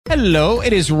Hello,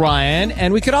 it is Ryan,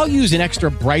 and we could all use an extra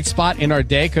bright spot in our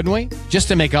day, couldn't we? Just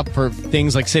to make up for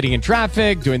things like sitting in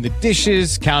traffic, doing the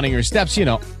dishes, counting your steps, you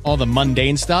know, all the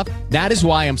mundane stuff. That is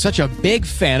why I'm such a big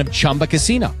fan of Chumba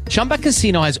Casino. Chumba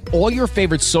Casino has all your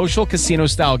favorite social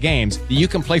casino-style games that you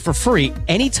can play for free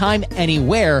anytime,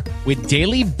 anywhere with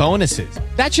daily bonuses.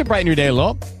 That should brighten your day a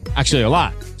little. Actually, a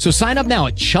lot. So sign up now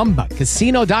at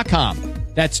ChumbaCasino.com.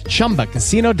 That's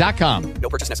ChumbaCasino.com. No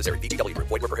purchase necessary. VGW Group.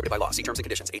 Void where prohibited by law. See terms and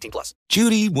conditions. 18+.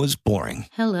 Judy was boring.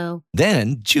 Hello.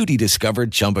 Then Judy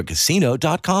discovered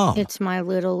ChumbaCasino.com. It's my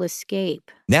little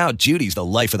escape. Now Judy's the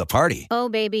life of the party. Oh,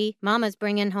 baby, mama's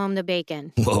bringing home the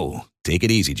bacon. Whoa, take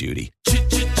it easy, Judy.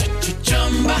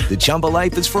 The Chumba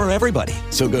life is for everybody.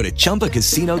 So go to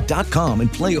ChumbaCasino.com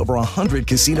and play over 100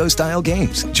 casino-style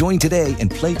games. Join today and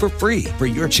play for free for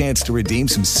your chance to redeem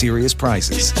some serious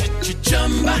prizes.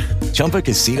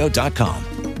 ChumbaCasino.com.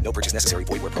 No purchase necessary.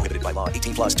 Void where prohibited by law.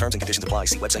 18+. Terms and conditions apply.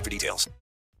 See website for details.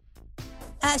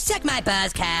 Suck my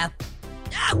balls, Kyle.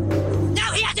 No!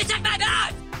 No, he has to suck my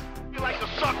balls! You like to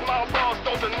suck my balls,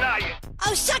 don't deny it.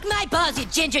 Oh, suck my balls, you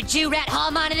ginger Jew rat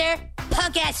hall monitor!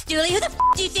 Punk-ass stoolie, who the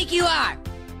do you think you are?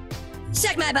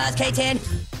 Suck my balls, K-10.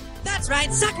 That's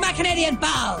right, suck my Canadian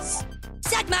balls!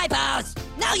 Suck my balls!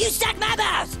 No, you suck my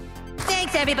balls!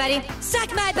 Thanks, everybody.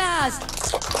 Suck my balls!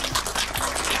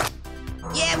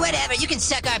 Yeah, whatever, you can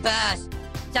suck our balls.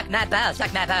 Suck my balls,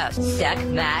 suck my balls, suck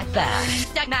my balls,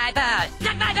 suck my balls,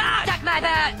 suck my balls, suck my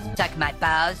balls, suck my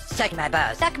balls, suck my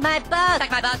balls, suck my balls,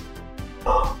 suck my balls.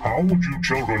 How would you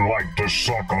children like to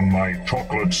suck on my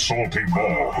chocolate salty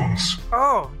balls?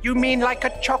 Oh, you mean like a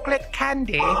chocolate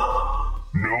candy?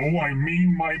 No, I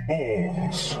mean my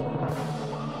balls.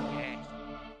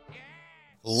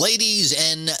 Ladies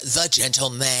and the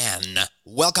gentlemen,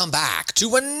 welcome back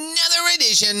to another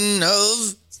edition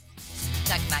of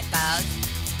Suck my balls.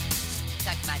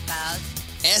 Suck my balls.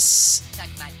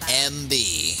 SMB.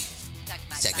 Suck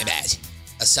my balls.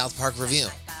 A South Park review.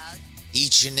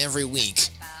 Each and every week,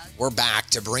 we're back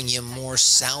to bring you more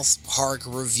South Park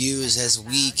reviews as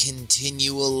we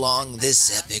continue along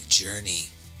this epic journey.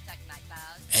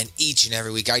 And each and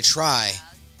every week, I try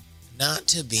not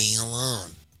to be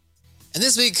alone. And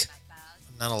this week,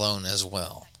 I'm not alone as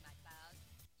well.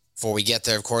 Before we get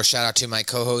there, of course, shout out to my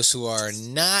co-hosts who are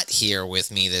not here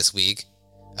with me this week.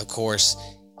 Of course,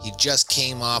 he just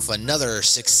came off another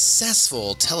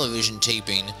successful television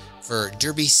taping for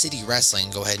Derby City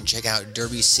Wrestling. Go ahead and check out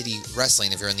Derby City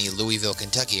Wrestling if you're in the Louisville,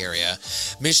 Kentucky area.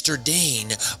 Mr.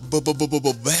 Dane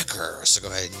Becker. So go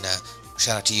ahead and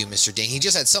shout out to you, Mr. Dane. He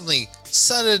just had something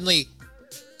suddenly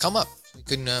come up. He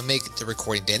couldn't make the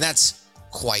recording day, and that's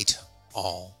quite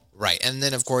all right. And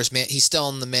then, of course, man, he's still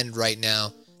on the mend right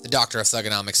now. The Doctor of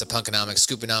Thugonomics, the Punkonomics,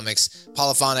 Scooponomics,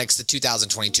 Polyphonics, the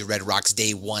 2022 Red Rocks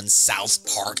Day 1 South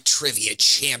Park Trivia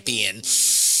Champion.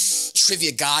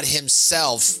 Trivia God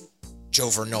himself, Joe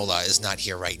Vernola, is not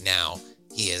here right now.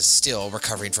 He is still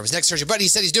recovering from his neck surgery, but he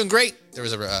said he's doing great. There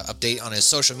was an update on his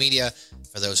social media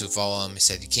for those who follow him. He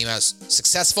said he came out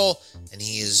successful, and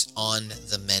he is on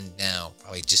the mend now.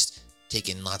 Probably just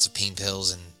taking lots of pain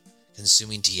pills and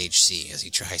consuming THC as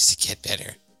he tries to get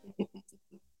better.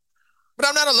 But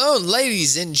I'm not alone,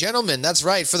 ladies and gentlemen. That's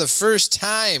right. For the first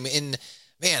time in,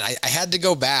 man, I had to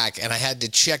go back and I had to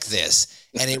check this.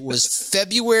 And it was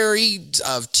February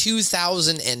of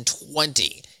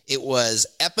 2020. It was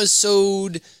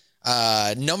episode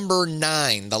number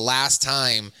 9, the last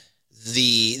time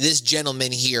this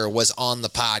gentleman here was on the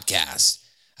podcast.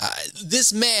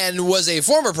 This man was a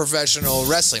former professional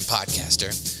wrestling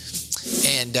podcaster.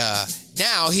 And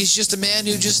now he's just a man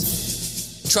who just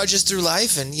trudges through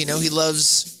life, and you know, he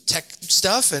loves tech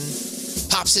stuff and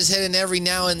pops his head in every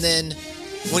now and then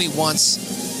when he wants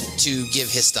to give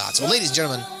his thoughts. Well, ladies and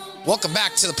gentlemen, welcome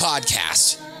back to the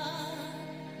podcast,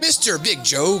 Mr. Big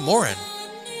Joe Morin.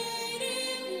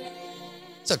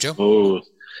 What's up, Joe? Oh,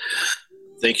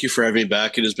 thank you for having me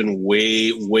back. It has been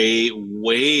way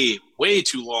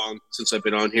too long since I've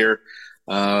been on here.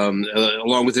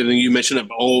 Along with everything you mentioned, I've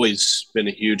always been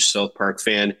a huge South Park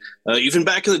fan. Even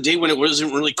back in the day when it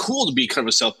wasn't really cool to be kind of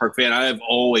a South Park fan, I have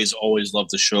always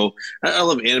loved the show. I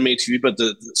love anime TV, but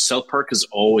the South Park is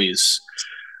always,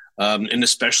 and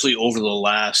especially over the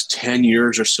last 10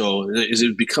 years or so, it's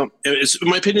in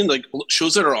my opinion, like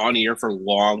shows that are on air for a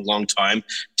long time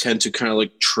tend to kind of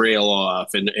like trail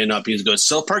off and not be as good.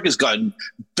 South Park has gotten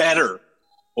better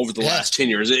over the last 10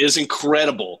 years. It is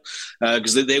incredible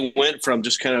because they went from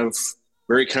just kind of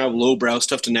very kind of lowbrow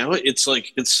stuff to now it's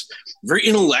very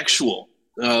intellectual,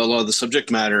 a lot of the subject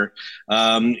matter,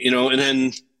 and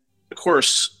then of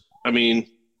course, I mean,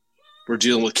 we're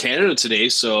dealing with Canada today,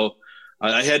 so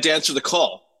I had to answer the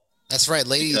call. That's right,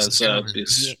 ladies and gentlemen.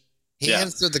 He Yeah.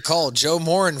 answered the call. Joe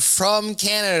Morin from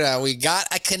Canada. We got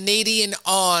a Canadian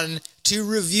on to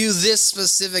review this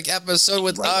specific episode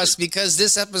with us because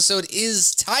this episode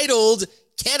is titled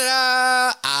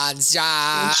Canada on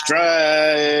Strike.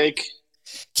 Strike.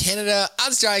 Canada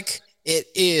on Strike. It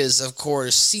is, of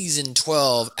course, season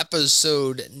 12,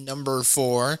 episode number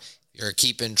 4. You're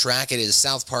keeping track. It is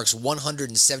South Park's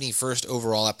 171st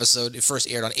overall episode. It first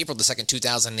aired on April the 2nd,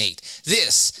 2008.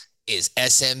 This is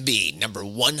SMB number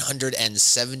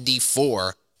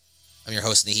 174. I'm your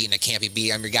host in the heat and I can't be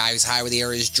beat. I'm your guy who's high where the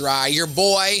air is dry. Your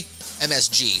boy,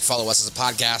 MSG. Follow us as a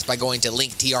podcast by going to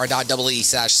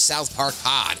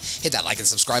linktr.ee/SouthParkPod. Hit that like and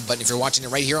subscribe button if you're watching it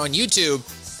right here on YouTube.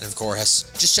 And of course,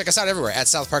 just check us out everywhere at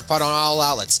South Park Pod on all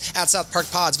outlets, at South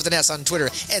Park Pods with an S on Twitter,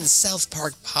 and South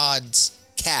Park Pods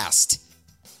Cast.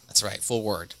 That's right, full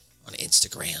word, on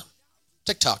Instagram.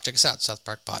 TikTok, check us out, South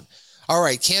Park Pod. All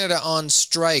right, Canada on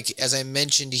Strike, as I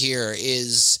mentioned here,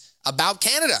 is about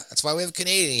Canada. That's why we have a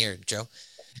Canadian here, Joe.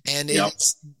 And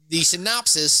it's the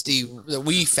synopsis that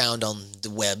we found on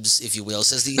the webs, if you will,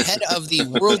 says the head of the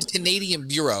World Canadian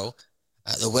Bureau,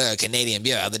 the World Canadian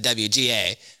Bureau, the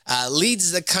WGA,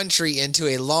 leads the country into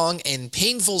a long and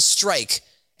painful strike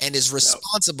and is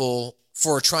responsible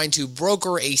for trying to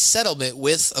broker a settlement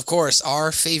with, of course,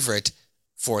 our favorite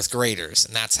fourth graders.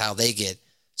 And that's how they get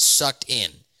sucked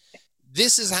in.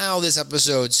 This is how this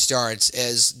episode starts,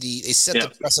 as they set the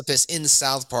precipice in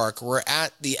South Park. We're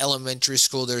at the elementary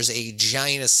school. There's a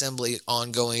giant assembly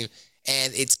ongoing,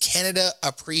 and it's Canada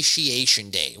Appreciation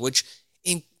Day, which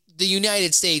in the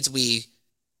United States, we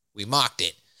mocked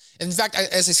it. In fact,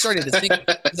 as I started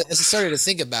to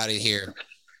think about it here,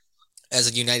 as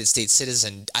a United States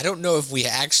citizen, I don't know if we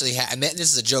actually have, I mean,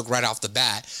 this is a joke right off the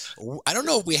bat. I don't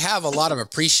know if we have a lot of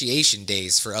appreciation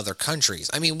days for other countries.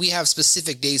 I mean, we have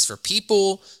specific days for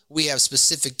people. We have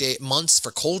specific months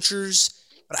for cultures.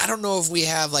 But I don't know if we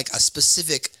have like a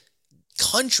specific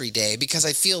country day, because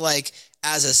I feel like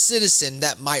as a citizen,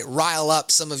 that might rile up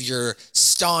some of your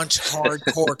staunch,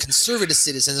 hardcore conservative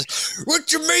citizens.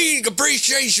 What you mean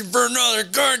appreciation for another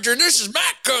country? This is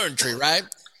my country, right?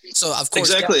 So, of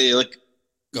course. Exactly.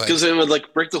 Because it would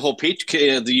break the whole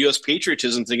the U.S.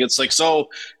 patriotism thing. It's like, so,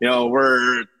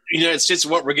 we're United States,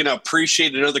 we're going to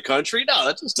appreciate another country? No,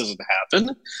 that just doesn't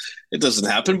happen. It doesn't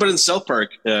happen. But in South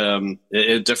Park,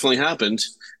 it definitely happened.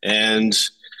 And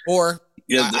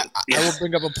I will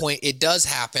bring up a point. It does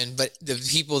happen, but the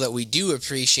people that we do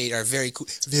appreciate are very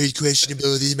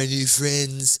questionable. These are my new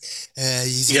friends.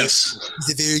 He's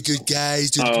a very good guy.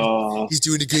 He's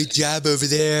doing a great job over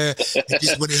there. I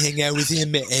just want to hang out with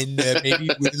him and maybe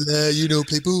we'll,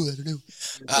 play pool. I don't know.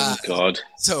 God.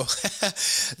 So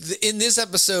in this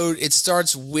episode, it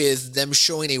starts with them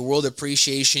showing a World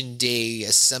Appreciation Day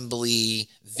assembly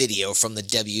video from the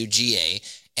WGA,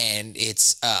 and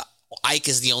it's Ike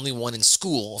is the only one in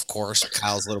school, of course,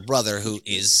 Kyle's little brother, who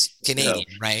is Canadian,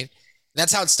 right? And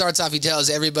that's how it starts off. He tells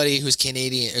everybody who's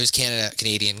Canadian,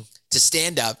 Canadian, to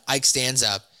stand up. Ike stands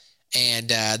up. And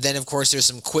then, of course, there's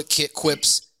some quick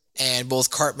quips, and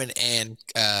both Cartman and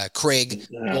Craig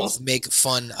both make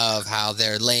fun of how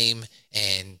they're lame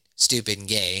and stupid and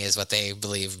gay, is what they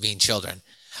believe being children.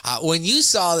 When you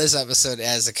saw this episode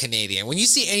as a Canadian, when you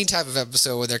see any type of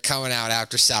episode where they're coming out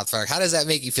after South Park, how does that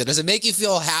make you feel? Does it make you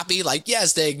feel happy? Like,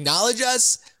 yes, they acknowledge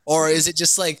us? Or is it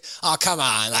just like, oh, come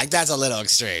on, like that's a little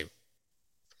extreme?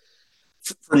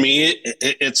 For me,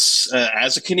 it's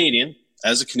as a Canadian,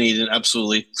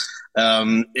 absolutely.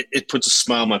 It puts a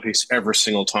smile on my face every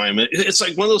single time. It's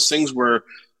like one of those things where,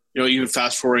 even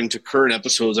fast forwarding to current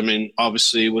episodes. I mean,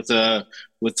 obviously with the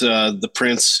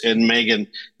Prince and Megan,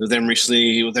 with them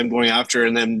recently, with them going after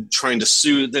and then trying to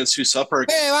sue South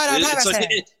Park.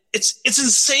 Hey, it's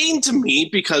insane to me,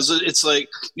 because it's like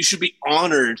you should be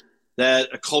honored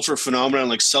that a cultural phenomenon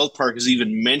like South Park is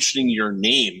even mentioning your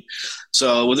name.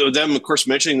 So with them, of course,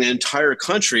 mentioning the entire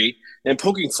country and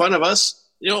poking fun of us,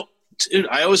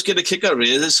 I always get a kick out of it.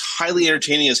 It is highly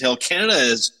entertaining as hell. Canada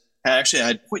has actually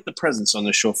had quite the presence on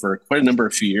the show for quite a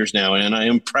few years now, and I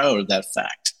am proud of that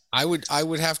fact. I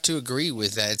would have to agree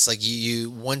with that. It's like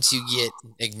you once you get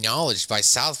acknowledged by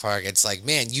South Park, it's like,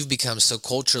 man, you've become so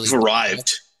culturally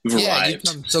arrived. You've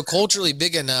become so culturally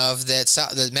big enough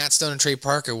that Matt Stone and Trey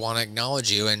Parker want to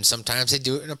acknowledge you, and sometimes they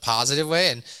do it in a positive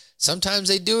way, and sometimes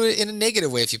they do it in a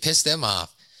negative way if you piss them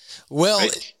off. Well,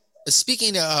 right.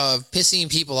 Speaking of pissing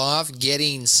people off,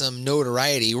 getting some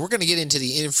notoriety, we're going to get into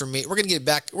the information. We're going to get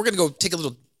back. We're going to go take a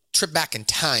little trip back in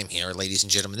time here, ladies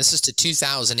and gentlemen. This is to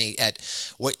 2008.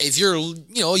 If you're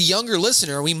a younger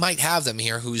listener, we might have them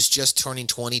here who's just turning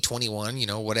 20, 21,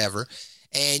 whatever.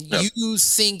 and you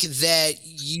think that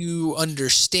you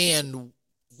understand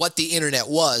what the internet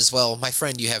was. Well, my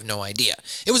friend, you have no idea.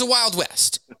 It was a Wild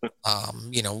West.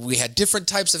 We had different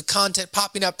types of content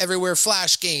popping up everywhere,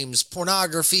 flash games,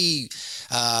 pornography,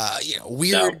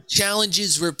 weird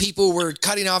challenges where people were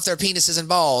cutting off their penises and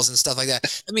balls and stuff like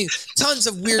that. I mean, tons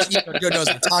of weird, Joe knows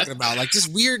what I'm talking about, like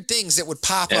just weird things that would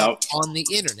pop up on the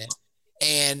internet.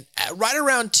 And right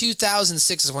around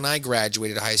 2006 is when I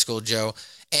graduated high school, Joe.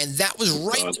 And that was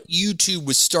right when YouTube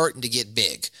was starting to get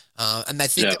big. And I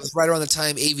think that was right around the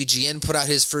time AVGN put out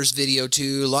his first video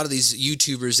too. A lot of these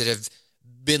YouTubers that have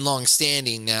been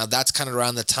long-standing now, that's kind of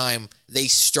around the time they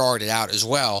started out as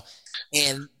well.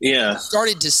 And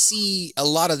started to see a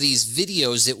lot of these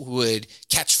videos that would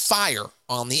catch fire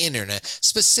on the internet.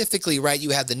 Specifically, right,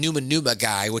 you have the Numa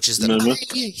guy, which is the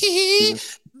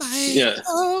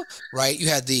right? You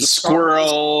had the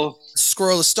Squirrel,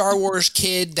 the Star Wars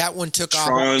kid. That one took off.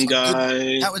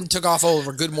 That one took off all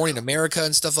over Good Morning America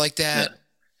and stuff like that.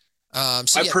 My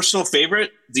personal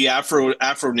favorite, the Afro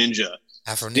Ninja.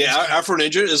 Afro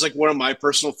Ninja is like one of my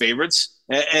personal favorites,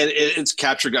 and it's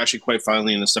captured actually quite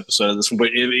finely in this episode of this one. But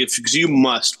because you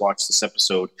must watch this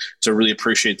episode to really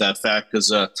appreciate that fact, because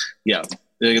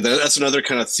that's another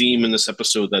kind of theme in this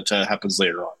episode that happens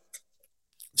later on.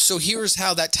 So here's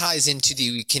how that ties into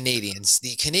the Canadians.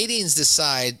 The Canadians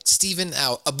decide, Stephen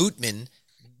Aboutman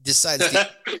decides,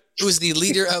 who is the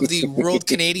leader of the World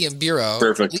Canadian Bureau.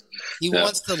 Perfect. He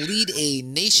wants to lead a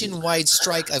nationwide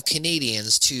strike of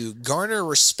Canadians to garner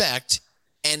respect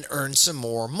and earn some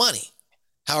more money.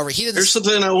 However, he doesn't. There's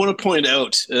something I want to point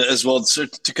out as well to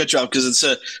cut you off, because it's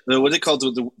what they call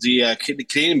the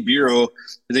Canadian Bureau,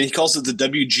 and then he calls it the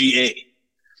WGA.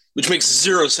 Which makes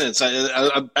zero sense.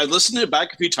 I listened to it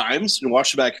back a few times and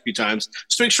watched it back a few times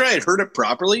just to make sure I had heard it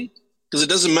properly, because it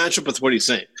doesn't match up with what he's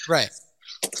saying. Right.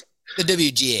 The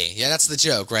WGA. Yeah, that's the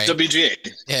joke, right? WGA.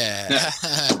 Yeah.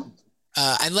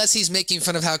 Unless he's making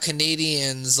fun of how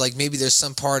Canadians, like maybe there's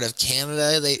some part of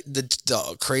Canada,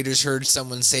 the creators heard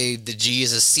someone say the G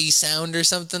is a C sound or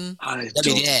something.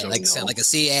 WGA, like sound like a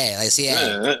CA, like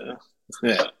CA.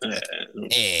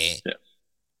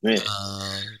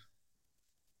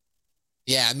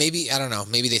 Yeah, maybe, I don't know.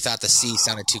 Maybe they thought the C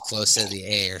sounded too close to the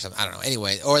A or something. I don't know.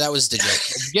 Anyway, or that was the joke.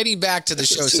 Getting back to the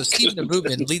show. So Stephen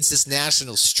Aboutman leads this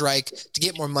national strike to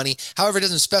get more money. However, it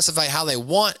doesn't specify how they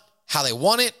want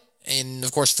it, and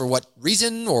of course for what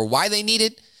reason or why they need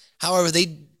it. However,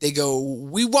 they go,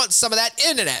 we want some of that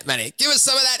internet money. Give us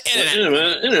some of that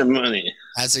internet money.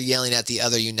 As they're yelling at the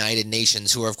other United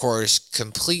Nations, who are of course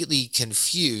completely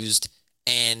confused,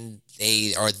 and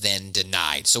they are then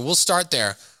denied. So we'll start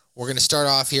there. We're going to start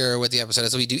off here with the episode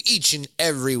as we do each and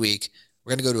every week. We're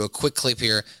going to go to a quick clip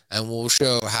here, and we'll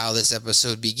show how this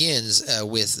episode begins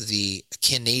with the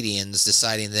Canadians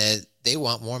deciding that they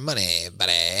want more money,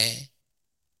 buddy.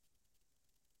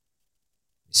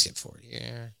 Skip forward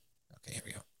here. Okay, here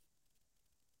we go.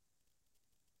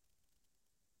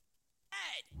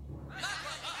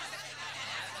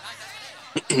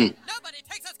 Nobody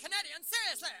takes us Canadians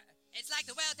seriously. It's like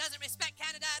the world doesn't respect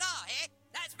Canada at all, eh?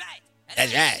 That's right.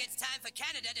 That's right. It's time for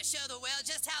Canada to show the world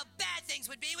just how bad things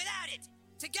would be without it.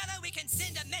 Together we can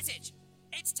send a message.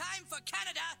 It's time for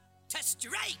Canada to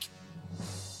strike.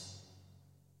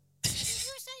 Did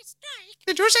you say strike?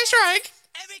 Did you say strike?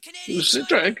 Every Canadian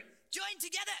join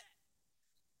together.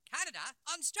 Canada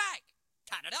on strike.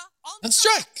 Canada on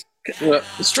strike.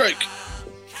 Strike.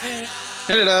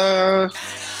 Canada.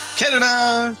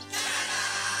 Canada.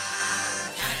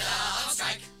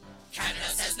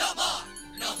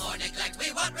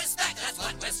 We want respect, that's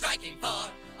what we're striking for.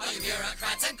 All you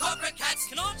bureaucrats and corporate cats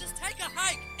can all just take a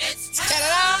hike. It's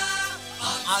Canada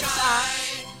on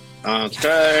strike. On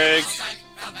strike.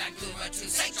 From Vancouver to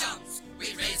St. John's,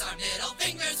 we raise our middle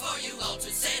fingers for you all to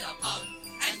sit upon.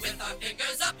 And with our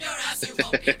fingers up your ass, you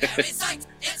won't be very psyched.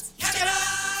 It's Canada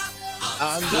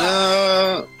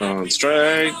on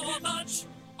strike.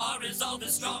 Our resolve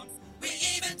is strong. We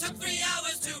even took 3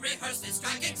 hours to rehearse this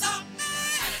striking song.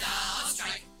 Canada on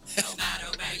strike. No matter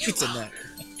where you are.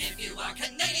 If you are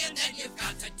Canadian, then you've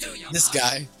got to do your This part.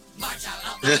 guy. March out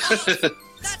of the balls.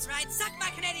 That's right, suck my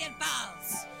Canadian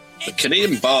balls. The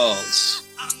Canadian balls.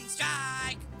 On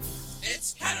strike.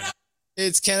 It's Canada.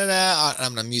 It's Canada.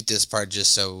 I'm going to mute this part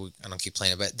just so I don't keep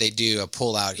playing it, but they do a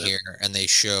pull out here, and they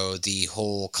show the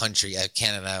whole country of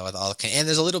Canada with all, and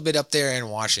there's a little bit up there in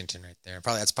Washington right there.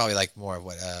 That's probably like more of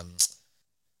what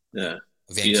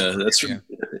Vancouver, that's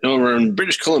over in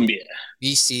British Columbia.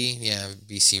 BC,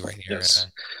 BC right here, Yes.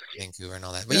 Vancouver and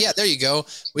all that. But yeah, there you go.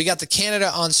 We got the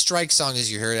Canada on strike song,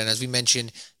 as you heard, and as we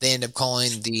mentioned, they end up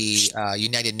calling the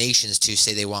United Nations to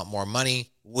say they want more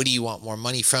money. What do you want more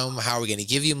money from? How are we going to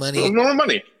give you money? More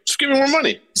money. Just give me more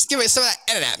money. Just give me some of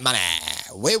that internet money.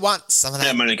 We want some of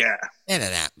that money, guy.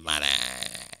 Internet money,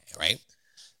 right?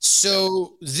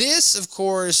 So this, of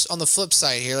course, on the flip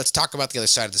side here, let's talk about the other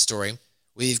side of the story.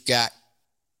 We've got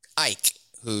Ike,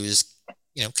 who's,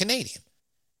 Canadian.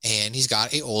 And he's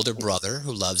got an older brother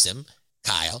who loves him,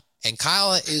 Kyle. And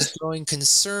Kyle is growing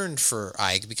concerned for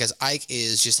Ike because Ike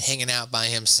is just hanging out by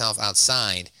himself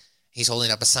outside. He's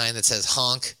holding up a sign that says,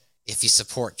 honk if you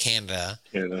support Canada.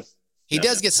 He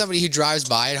does get somebody who drives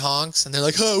by and honks, and they're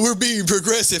like, oh, we're being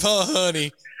progressive, huh,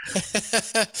 honey?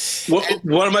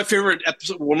 One of my favorite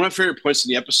points in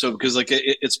the episode, because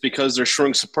it's because they're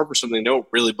showing support for something they don't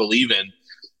really believe in.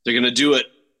 They're going to do it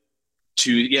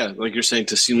to, like you're saying,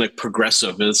 to seem like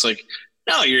progressive. And it's like,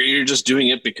 no, you're just doing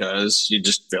it because you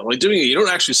just feel like doing it. You don't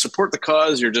actually support the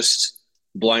cause. You're just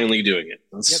blindly doing it.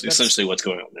 That's essentially what's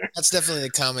going on there. That's definitely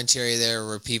the commentary there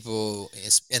where people,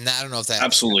 and I don't know if that.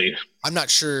 Absolutely. I'm not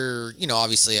sure,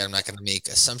 obviously I'm not going to make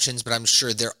assumptions, but I'm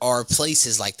sure there are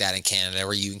places like that in Canada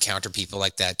where you encounter people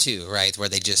like that too, right? Where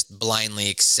they just blindly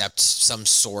accept some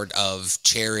sort of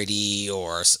charity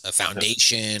or a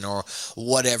foundation or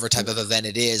whatever type of event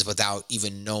it is without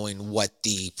even knowing what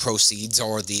the proceeds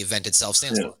or the event itself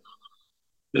stands for.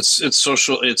 It's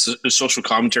social. It's a social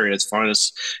commentary at its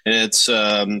finest, and it's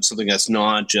something that's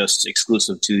not just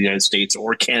exclusive to the United States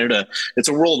or Canada. It's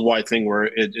a worldwide thing where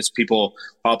it's people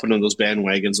hopping on those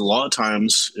bandwagons. A lot of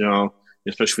times,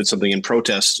 especially if it's something in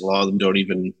protest, a lot of them don't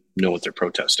even know what they're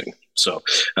protesting. So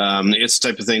it's the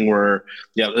type of thing where,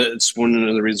 it's one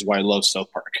of the reasons why I love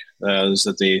South Park is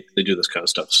that they do this kind of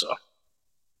stuff.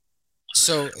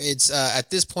 So it's at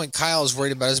this point, Kyle is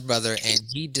worried about his brother, and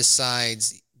he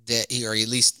decides that he at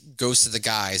least goes to the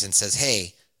guys and says,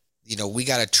 hey, we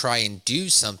got to try and do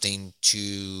something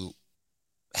to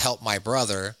help my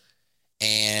brother.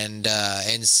 And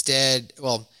instead,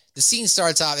 the scene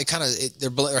starts off,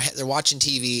 they're watching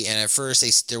TV, and at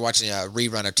first they're watching a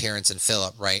rerun of Terrence and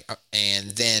Phillip, right? And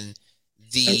then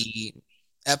the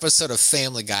episode of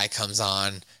Family Guy comes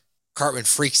on. Cartman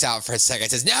freaks out for a second,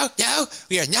 says, no,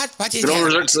 we are not watching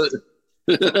that.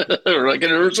 We're not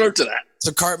going to resort to that.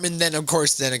 So Cartman then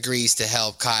agrees to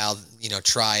help Kyle,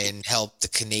 try and help the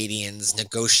Canadians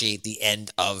negotiate the end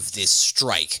of this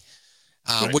strike,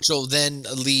 which will then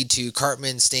lead to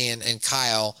Cartman, Stan, and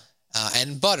Kyle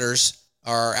and Butters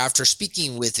after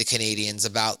speaking with the Canadians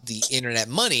about the internet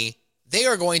money, they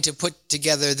are going to put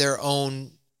together their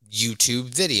own YouTube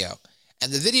video.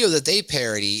 And the video that they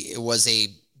parody was a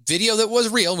video that was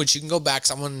real, which you can go back.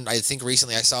 Someone, I think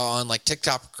recently I saw on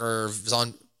TikTok or was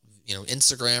on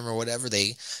Instagram or whatever,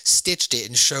 they stitched it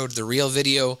and showed the real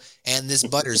video and this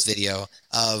Butters video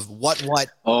of what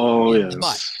the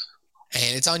butt.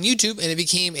 And it's on YouTube, and it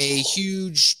became a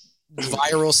huge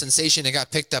viral sensation. It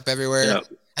got picked up everywhere. Yeah.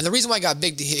 And the reason why it got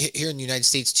big here in the United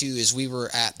States too is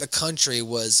the country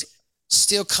was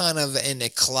still kind of in a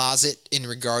closet in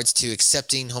regards to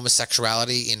accepting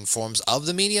homosexuality in forms of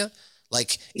the media.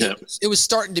 It was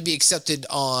starting to be accepted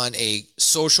on a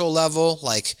social level,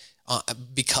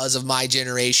 because of my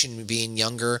generation being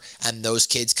younger and those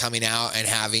kids coming out and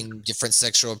having different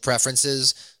sexual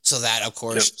preferences. So that, of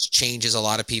course, changes a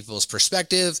lot of people's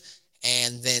perspective.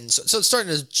 And then, so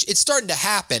it's starting to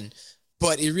happen,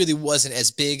 but it really wasn't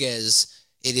as big as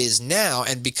it is now.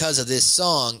 And because of this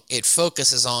song, it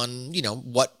focuses on,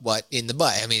 what in the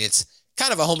butt. I mean, it's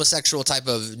kind of a homosexual type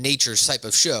of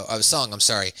song,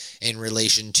 in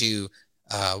relation to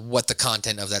what the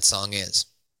content of that song is.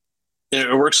 Yeah,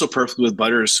 it works so perfectly with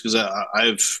Butters because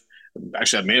I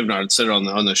may have not said it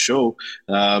on the show.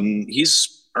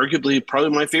 He's arguably probably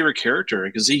my favorite character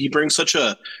because he brings such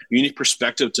a unique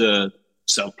perspective to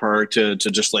South Park, to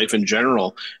just life in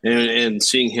general, and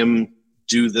seeing him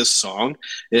do this song,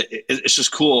 it's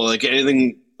just cool.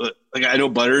 Anything, I know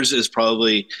Butters is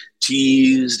probably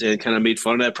teased and kind of made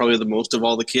fun of that probably the most of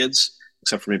all the kids,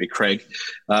 except for maybe Craig,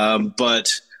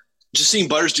 but just seeing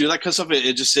Butters do that kind of stuff,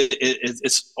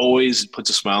 it's always puts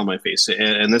a smile on my face.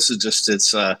 And this is just,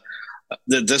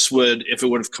 this would, if it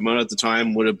would have come out at the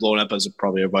time, would have blown up as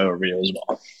probably a viral video as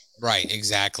well. Right,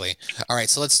 exactly. All right,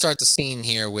 so let's start the scene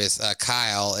here with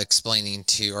Kyle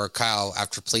Kyle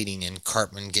after pleading, and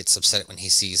Cartman gets upset when he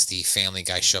sees the Family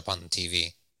Guy show up on the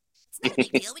TV. It's not a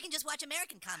big deal. We can just watch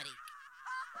American comedy.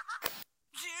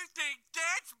 You think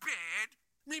that's bad?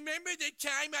 Remember the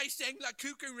time I sang La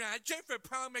Cucaracha for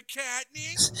Paul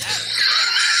McCartney?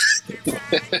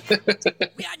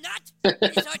 We are not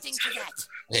resorting to that.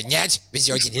 We're not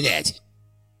resorting to that.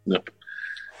 Nope.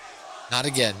 Not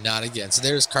again. So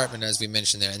there's Cartman, as we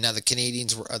mentioned there. And now the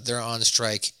Canadians, they're on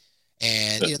strike.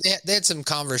 And they had some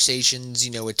conversations,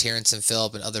 with Terrence and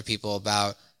Phillip and other people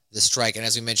about the strike. And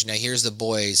as we mentioned, now here's the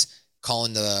boys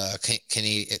calling the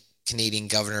Canadian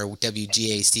governor,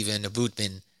 WGA, Stephen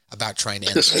Boutman, about trying to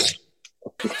end the strike.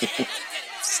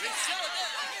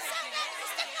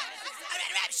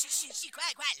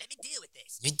 Quiet. Let me deal with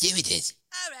this. Let me deal with this.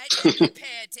 All right, we're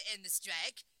prepared to end the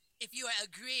strike if you are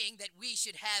agreeing that we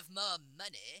should have more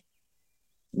money.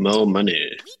 More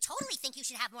money. We totally think you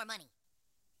should have more money.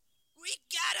 We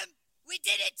got him. We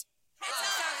did it.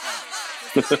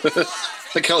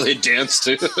 Like how they dance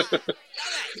too. All right.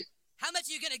 How much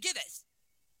are you going to give us?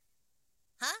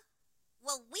 Huh?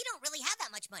 Well, we don't really have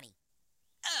that much money.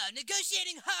 Oh,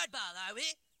 negotiating hardball, are we?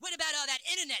 What about all that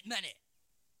internet money?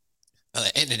 Oh,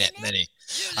 the internet money.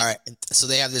 All right. So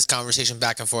they have this conversation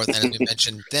back and forth. And as we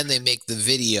mentioned, then they make the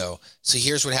video. So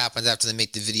here's what happens after they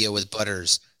make the video with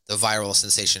Butters, the viral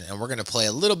sensation. And we're going to play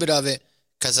a little bit of it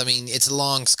because,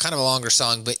 it's kind of a longer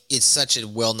song, but it's such a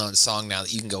well-known song now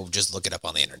that you can go just look it up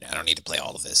on the internet. I don't need to play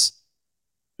all of this.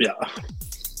 Yeah.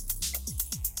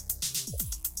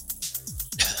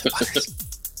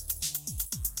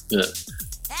 Yeah.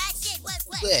 That shit what?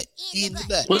 In the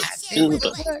butt. What? That shit In the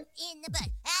what? butt. In the butt.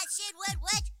 That shit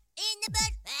what? In the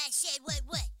butt. That shit what?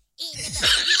 In the butt.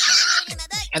 You wanna do it in my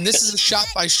butt? And this is a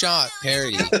shot-by-shot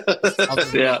parody of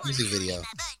the music video. In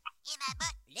my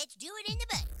butt. Let's do it in the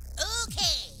butt.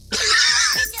 Okay.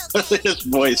 It's okay. His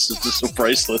voice is just so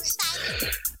priceless.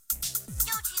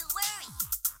 Don't you worry.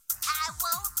 I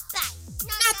won't bite.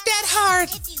 Not that hard.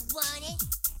 If you want it,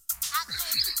 I'll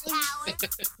give you power.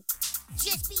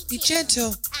 Just Be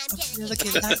gentle. I'm You're gonna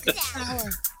looking give like you a power.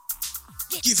 flower.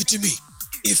 Give it to me.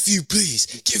 If you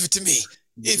please, give it to me.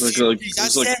 If Like- you like- please. I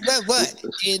it's like- said what?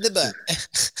 In the butt.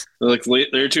 Like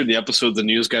later too in the episode, the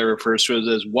news guy refers to it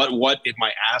as what in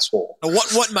my asshole.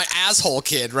 What my asshole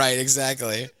kid, right,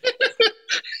 exactly.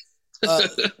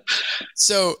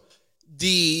 So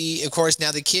of course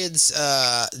now the kids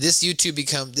this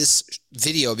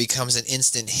video becomes an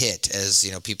instant hit as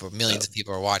millions of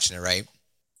people are watching it, right?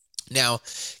 Now,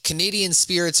 Canadian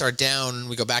spirits are down.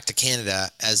 We go back to Canada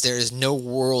as there is no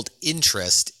world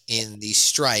interest in the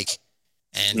strike.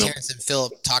 And Terrence and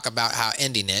Phillip talk about how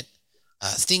ending it.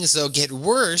 Things, though, get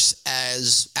worse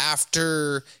as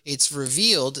after it's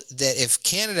revealed that if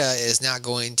Canada is not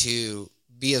going to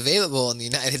be available in the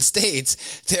United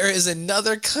States, there is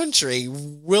another country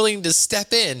willing to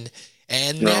step in,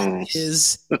 and that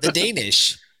is the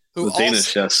Danish. Who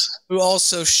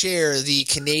also share the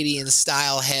Canadian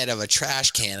style head of a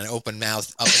trash can, an open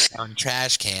mouth, up and down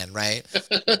trash can, right?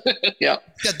 Yeah.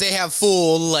 That they have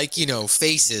full,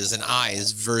 faces and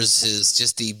eyes versus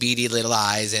just the beady little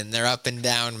eyes and their up and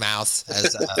down mouth,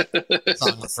 as the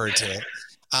song referred to it.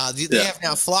 They have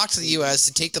now flocked to the U.S.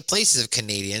 to take the places of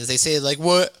Canadians. They say,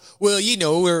 what? Well,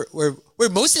 we're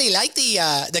mostly like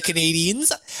the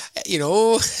Canadians.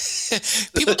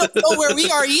 People don't know where we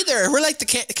are either. We're like the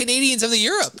Canadians of the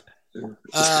Europe.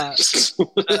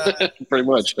 Pretty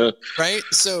much. Right?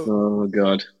 So. Oh,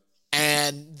 God.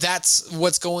 And that's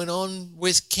what's going on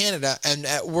with Canada. And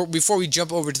before we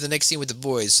jump over to the next scene with the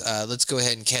boys, let's go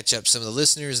ahead and catch up some of the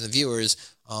listeners and the viewers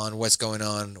on what's going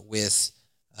on with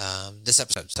this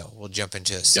episode. So we'll jump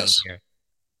into a scene here.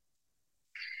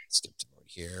 Skip to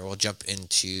here. We'll jump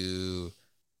into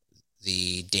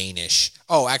the Danish.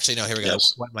 Oh, actually, no. Here we go.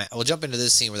 We'll jump into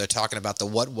this scene where they're talking about the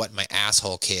what my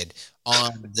asshole kid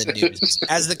on the news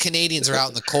as the Canadians are out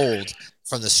in the cold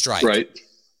from the strike. Right.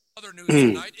 Other news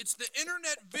tonight, it's the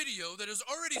internet video that has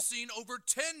already seen over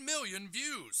 10 million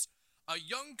views. A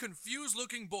young,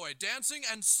 confused-looking boy dancing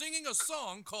and singing a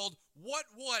song called What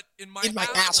in My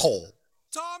Asshole.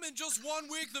 Tom, in just 1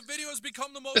 week, the video has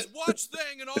become the most watched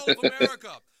thing in all of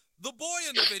America. The boy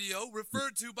in the video,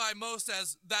 referred to by most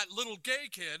as that little gay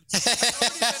kid,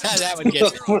 that would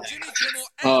get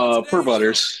poor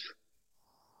Butters.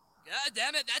 God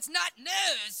damn it, that's not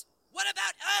news. What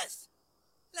about us?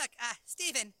 Look,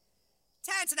 Stephen,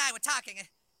 Terrence and I were talking.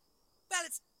 Well,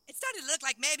 it's starting to look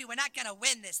like maybe we're not going to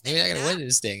win this thing. Maybe we're not going to win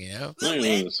this thing, We'll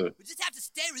win. We just have to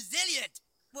stay resilient.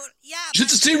 Well, yeah.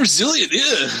 Just to stay resilient,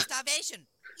 yeah. Starvation.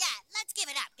 Yeah, let's give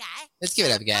it up, guy. Let's give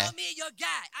it up, guy. Call me your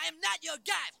guy. I am not your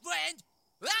guy, friend.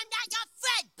 I'm not your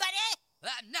friend, buddy.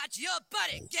 I'm not your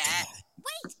buddy, guy.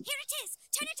 Wait, here it is.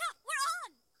 Turn it off. We're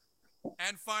on.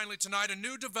 And finally tonight, a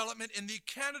new development in the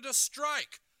Canada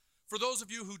strike. For those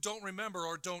of you who don't remember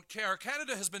or don't care,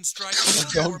 Canada has been striking.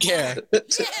 Don't care. Damn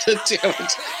it. I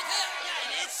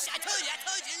told you.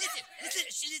 Listen.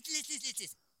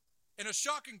 In a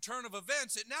shocking turn of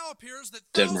events, it now appears that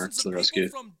Denmark's thousands the of rescue.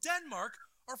 people from Denmark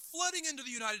are flooding into the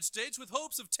United States with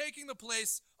hopes of taking the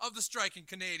place of the striking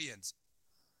Canadians.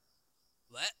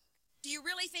 What? Do you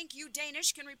really think you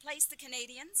Danish can replace the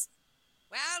Canadians?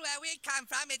 Well, where we come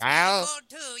from, it's Well, pretty cold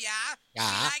too, yeah? yeah.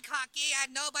 We like hockey,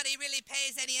 and nobody really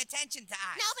pays any attention to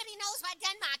us. Nobody knows what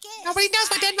Denmark is. Nobody knows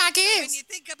what Denmark When is. you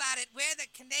think about it, we're the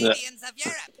Canadians of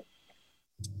Europe.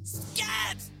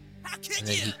 Scabs! How could And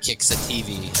then you? he kicks the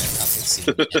TV.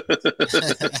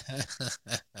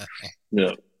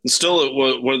 Yeah. Still,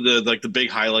 one of the big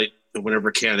highlight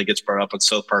whenever Canada gets brought up on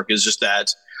South Park is just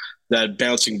that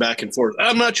bouncing back and forth.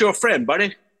 I'm not your friend,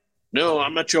 buddy. No,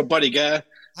 I'm not your buddy, guy.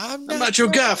 I'm not your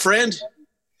guy, friend.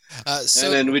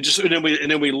 So, and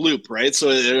then we loop, right? So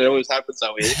it always happens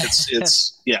that way.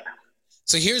 It's yeah.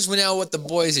 So here's now what the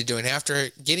boys are doing. After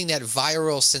getting that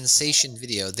viral sensation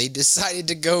video, they decided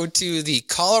to go to the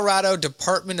Colorado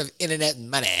Department of Internet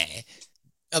Money,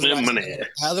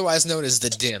 otherwise known as the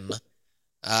DIM,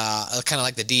 kind of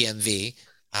like the DMV.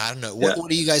 I don't know. What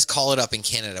do you guys call it up in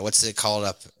Canada? What's it called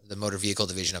up, the motor vehicle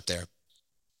division up there?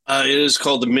 It is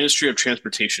called the Ministry of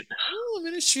Transportation. Oh,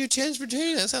 Ministry of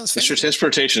Transportation. That sounds fancy. Ministry of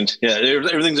Transportation. Yeah,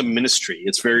 everything's a ministry.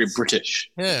 It's very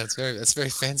British. Yeah, that's very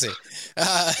fancy.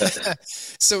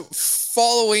 So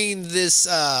following this,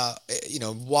 they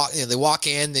walk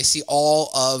in, they see all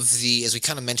of the, as we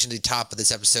kind of mentioned at the top of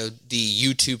this episode, the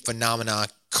YouTube phenomena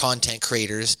content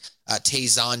creators, Tay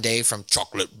Zonde from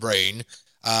Chocolate Brain.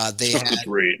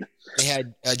 They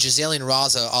had Giselle and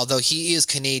Raza. Although he is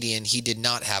Canadian, he did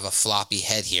not have a floppy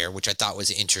head here, which I thought was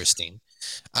interesting.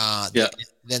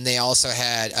 Then they also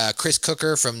had Chris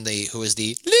Cooker from who is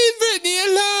the Leave Britney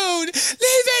Alone,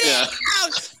 Leave it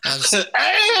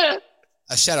alone.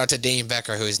 A shout out to Dane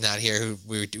Becker, who is not here. Who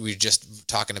we were just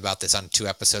talking about this on 2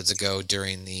 episodes ago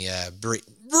during the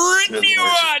Britney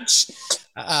Watch.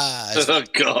 Oh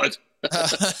God.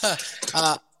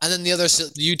 And then the other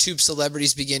YouTube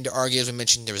celebrities begin to argue. As we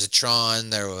mentioned, there was a Tron,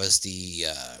 there was the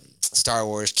Star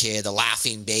Wars kid, the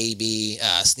laughing baby,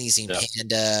 sneezing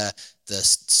panda, the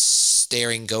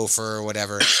staring gopher, or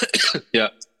whatever. Yeah.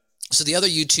 So the other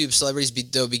YouTube celebrities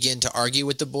begin to argue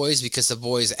with the boys because the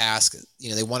boys ask,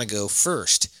 they want to go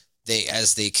first.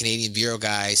 As the Canadian Bureau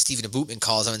guy, Stephen Bootman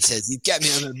calls them and says, "You get me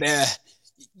over there.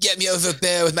 Get me over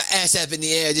there with my ass up in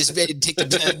the air, just ready to take the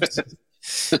bend."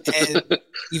 And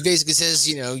he basically says,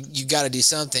 you got to do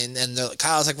something. And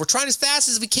Kyle's like, "We're trying as fast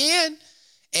as we can."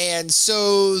 And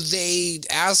so they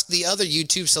ask the other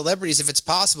YouTube celebrities if it's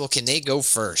possible, can they go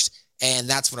first? And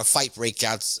that's when a fight breaks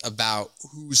out about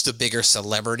who's the bigger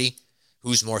celebrity,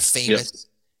 who's more famous.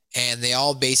 Yep. And they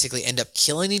all basically end up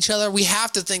killing each other. We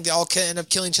have to think they all end up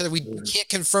killing each other. We can't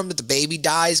confirm that the baby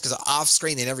dies because off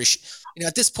screen they never,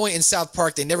 at this point in South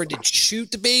Park, they never did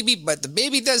shoot the baby, but the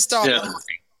baby does stop laughing.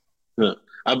 Yeah.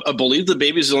 I believe the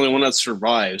baby's the only one that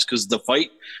survives because the fight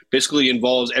basically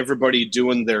involves everybody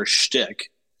doing their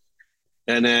shtick,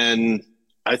 and then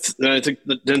I think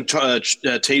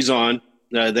Tazon,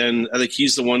 then I think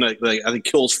he's the one that I think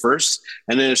kills first,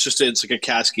 and then it's like a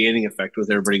cascading effect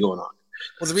with everybody going on.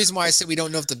 Well, the reason why I said we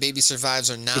don't know if the baby survives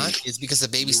or not is because the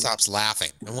baby stops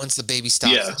laughing, and once the baby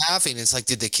stops laughing, it's like,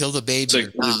 did they kill the baby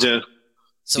or not?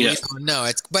 So we don't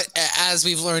know. But as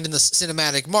we've learned in the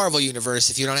cinematic Marvel universe,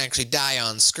 if you don't actually die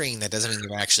on screen, that doesn't mean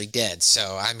you're actually dead.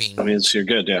 So I mean, you're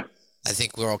good. Yeah, I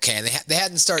think we're okay. And they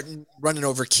hadn't started running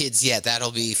over kids yet.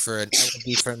 That'll be for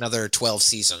another 12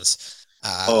 seasons.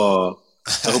 I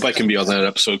hope I can be on that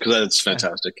episode because that's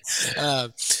fantastic.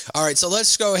 All right, so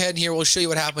let's go ahead here. We'll show you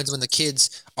what happens when the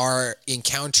kids are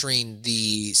encountering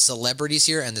the celebrities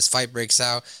here, and this fight breaks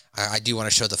out. I do want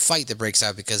to show the fight that breaks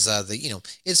out because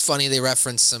it's funny. They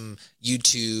reference some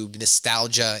YouTube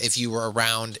nostalgia. If you were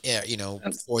around,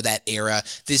 for that era,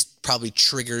 this probably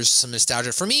triggers some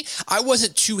nostalgia for me. I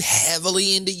wasn't too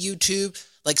heavily into YouTube,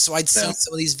 so I'd see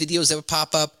some of these videos that would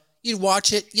pop up. You'd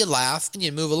watch it, you laugh, and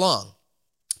you move along.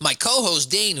 My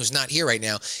co-host, Dane, who's not here right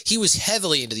now, he was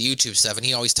heavily into the YouTube stuff, and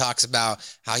he always talks about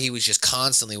how he was just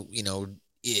constantly,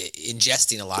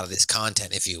 ingesting a lot of this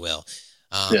content, if you will.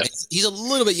 He's a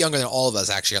little bit younger than all of us,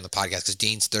 actually, on the podcast, because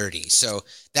Dane's 30. So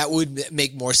that would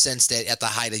make more sense that at the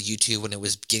height of YouTube, when it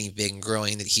was getting big and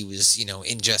growing, that he was,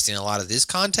 ingesting a lot of this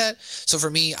content. So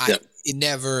for me, it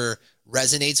never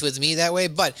resonates with me that way.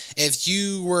 But if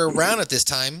you were around at this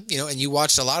time, and you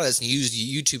watched a lot of this and used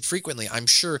YouTube frequently, I'm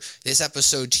sure this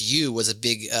episode to you was a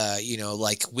big,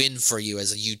 win for you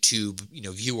as a YouTube,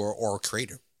 viewer or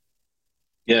creator.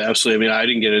 Yeah, absolutely. I mean, I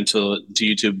didn't get into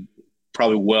YouTube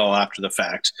probably well after the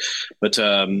fact, but,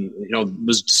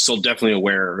 was still definitely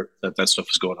aware that stuff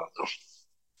was going on though.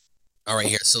 All right,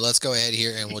 here. So let's go ahead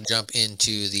here and we'll jump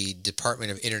into the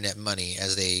Department of Internet Money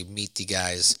as they meet the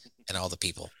guys and all the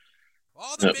people.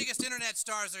 All the biggest internet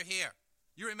stars are here.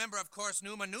 You remember, of course,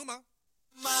 Numa.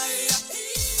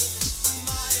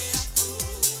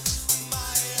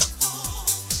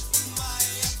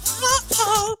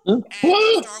 And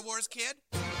the Star Wars kid.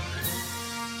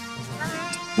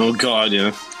 Oh God,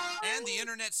 yeah. And the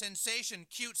internet sensation,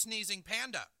 cute sneezing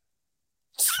panda.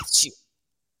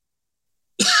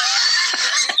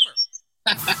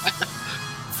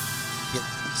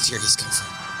 Serious gopher.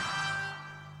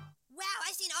 Wow,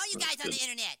 I've seen all you guys on the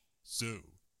internet. So,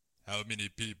 how many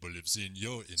people have seen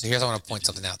your internet? So here's I want to point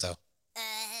something out though.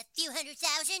 A few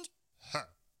 100,000?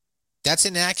 That's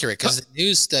inaccurate because the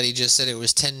news study just said it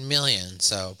was 10 million.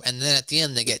 So, and then at the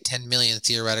end they get 10 million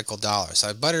theoretical dollars.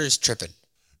 So Butter is tripping.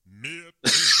 Mere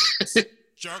peanuts.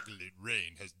 Chocolate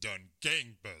Rain has done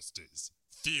gangbusters.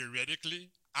 Theoretically,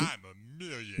 I'm a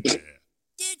millionaire.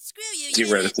 Dude, screw you.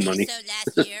 Theoretical money.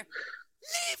 Last year.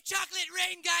 Leave Chocolate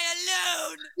Rain guy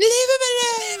alone. Leave him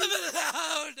alone. Leave him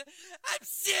alone. I'm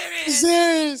serious.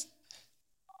 Serious.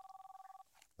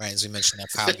 Right, as we mentioned,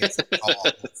 that Kyle gets a call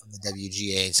from the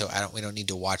WGA, so we don't need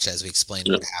to watch that as we explain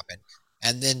what happened.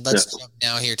 And then let's jump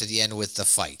now here to the end with the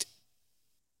fight.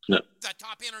 The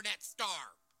top internet star.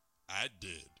 I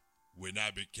did when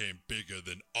I became bigger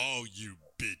than all you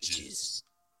bitches.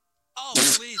 Oh,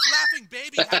 please. Laughing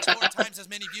Baby has 4 times as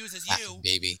many views as you.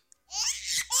 Baby.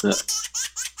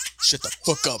 Shut the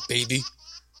fuck up, baby.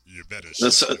 You better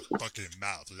shut your fucking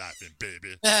mouth, Laughing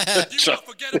Baby. You don't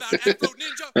forget about Afro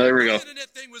Ninja. There we go. The internet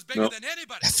thing was bigger than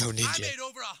anybody. Afro Ninja. I made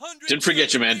over 100 Didn't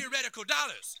forget you, man. theoretical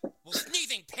dollars. Well,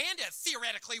 sneezing panda is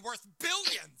theoretically worth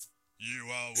billions. You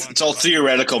all want It's all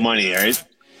theoretical money, right?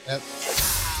 Yep.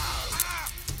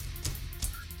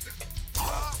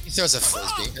 He throws a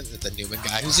frisbee at the Newman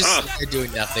guy who's just sitting there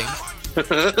doing nothing.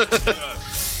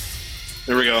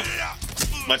 There we go.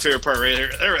 My favorite part right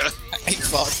here. There we go. He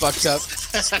fucked up.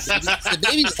 The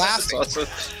baby's laughing. Awesome.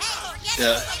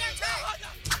 Yeah.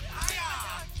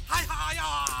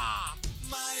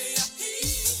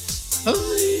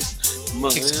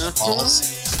 Kicks the balls.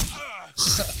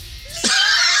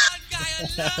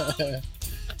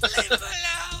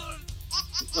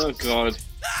 Oh God.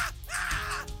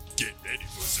 Get ready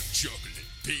for some chocolate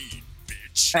pain,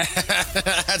 bitch.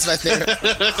 That's my favorite.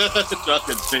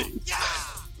 Chocolate pain.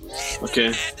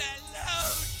 Okay.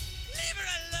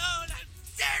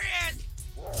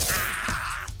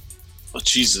 Oh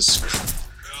Jesus.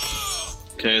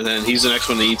 Okay, then he's the next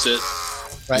one that eats it.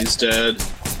 Right. He's dead.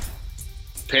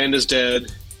 Panda's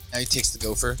dead. Now he takes the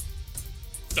gopher.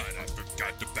 Thought I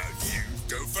forgot about you,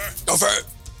 Gopher. Gopher!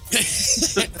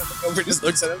 The gopher just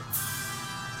looks at him.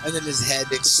 And then his head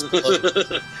explodes.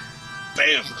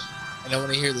 Bam! And I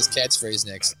want to hear this catchphrase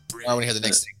next. I want to hear the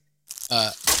next thing.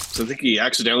 So I think he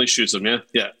accidentally shoots him, yeah?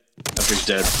 Yeah. After he's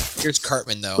dead. Here's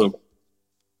Cartman, though. Boom.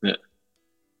 Yeah.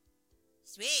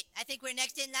 Sweet. I think we're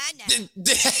next in line now.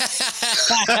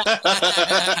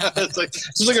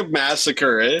 It's like a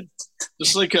massacre, eh?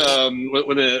 Just like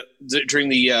during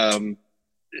the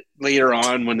later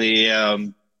on when they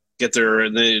get their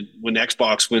when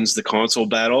Xbox wins the console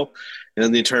battle, and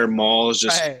then the entire mall is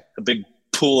just a big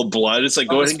pool of blood. It's like,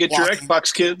 go ahead and get your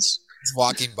Xbox, kids. He's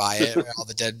walking by it, all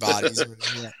the dead bodies.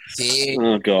 See?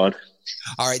 Oh God!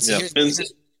 All right, so here's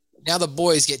now the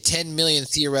boys get 10 million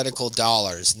theoretical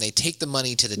dollars, and they take the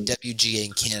money to the WGA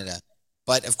in Canada.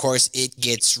 But of course, it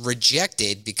gets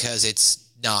rejected because it's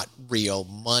not real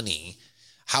money.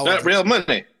 However, Not real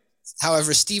money.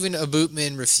 However, Stephen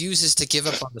Aboutman refuses to give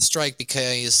up on the strike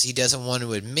because he doesn't want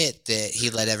to admit that he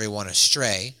led everyone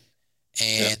astray.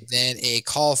 And then a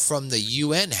call from the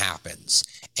UN happens.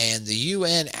 And the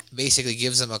UN basically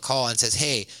gives them a call and says,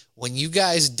 hey, when you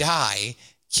guys die,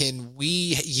 can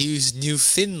we use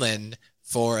Newfoundland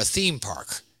for a theme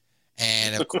park?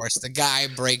 And of course, the guy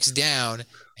breaks down,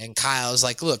 and Kyle's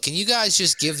like, look, can you guys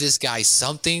just give this guy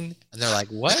something? And they're like,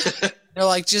 what? They're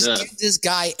like, just give this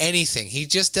guy anything. He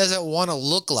just doesn't want to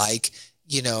look like,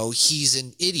 he's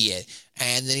an idiot.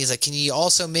 And then he's like, can you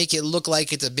also make it look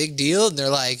like it's a big deal? And they're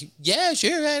like, yeah,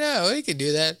 sure, I know. We can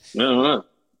do that.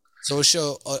 So we'll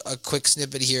show a quick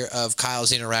snippet here of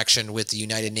Kyle's interaction with the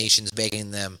United Nations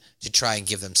begging them to try and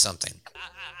give them something.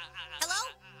 Hello?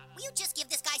 Will you just give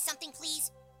this guy something,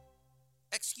 please?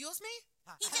 Excuse me?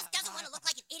 He just doesn't want to look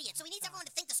like an idiot, so he needs everyone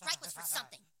to think the strike was for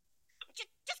something.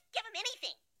 Just give him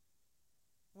anything.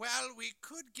 Well, we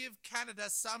could give Canada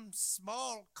some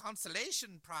small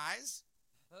consolation prize.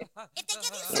 If they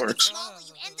give you something small, will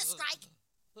you end the strike?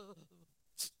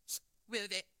 Will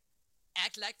they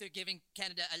act like they're giving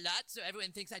Canada a lot so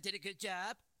everyone thinks I did a good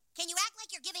job? Can you act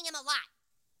like you're giving him a lot?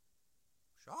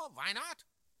 Sure, why not?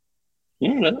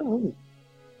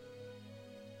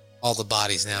 All the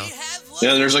bodies now.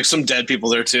 Yeah, there's like some dead people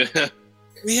there too.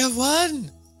 We have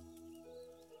one.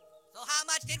 So how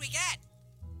much did we get?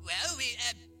 Well, we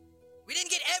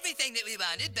didn't get everything that we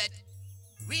wanted, but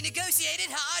we negotiated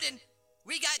hard and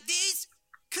we got these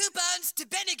coupons to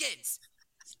Bennigan's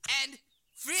and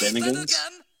free Bennigan's?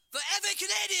 bubblegum for every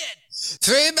Canadian.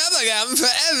 Free bubblegum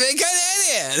for every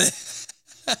Canadian.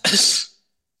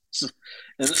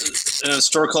 And a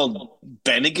store called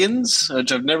Bennigan's,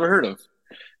 which I've never heard of.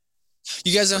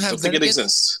 You guys don't I have don't think it Bennigan's?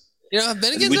 exists. You don't have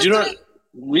Bennigan's? We do not.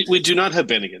 We do not have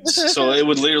Bennigan's, so it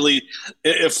would literally,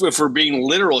 if we're being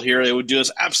literal here, it would do us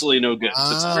absolutely no good.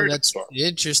 It's a very good That's store.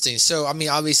 interesting. So, I mean,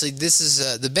 obviously, this is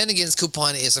the Bennigan's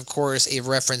coupon is, of course, a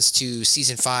reference to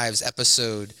season 5's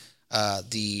episode. I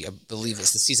believe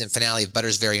it's the season finale of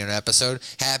Butter's very own episode.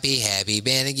 Happy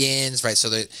Bennigan's, right? So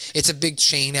it's a big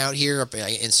chain out here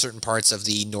in certain parts of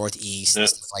the Northeast and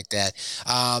stuff like that.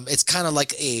 It's kind of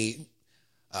like a.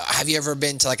 Have you ever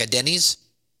been to like a Denny's?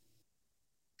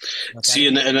 See,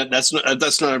 and that's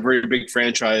not a very big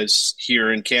franchise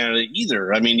here in Canada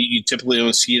either. I mean, you typically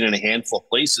only see it in a handful of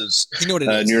places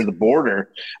near the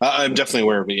border. I'm definitely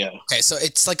aware of it, yeah. Okay, so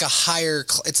it's like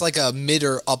it's like a mid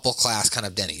or upper class kind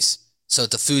of Denny's. So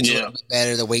the food's a little bit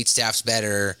better, the wait staff's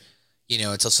better. You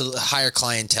know, it's also higher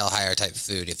clientele, higher type of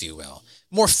food, if you will.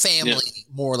 More family,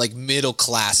 more like middle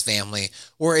class family.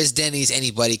 Whereas Denny's,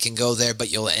 anybody can go there, but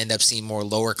you'll end up seeing more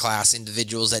lower class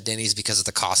individuals at Denny's because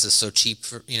the cost is so cheap.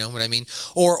 You know what I mean?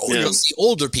 Or you'll see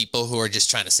older people who are just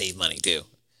trying to save money too.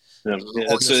 Yeah,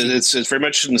 it's very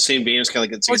much in the same vein. It's kind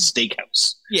of like it's like a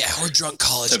steakhouse. Yeah, or drunk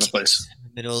college type of place. In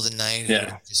the middle of the night,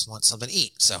 yeah, just want something to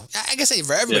eat. So I guess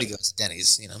everybody goes to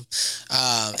Denny's. You know,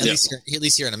 at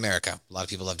least here in America, a lot of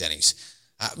people love Denny's.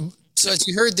 So as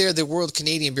you heard there, the World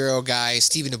Canadian Bureau guy,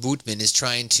 Stephen Aboutman, is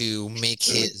trying to make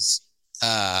his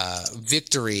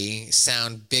victory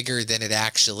sound bigger than it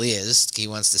actually is. He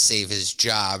wants to save his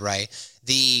job, right?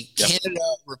 The Canada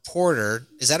Reporter,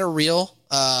 is that a real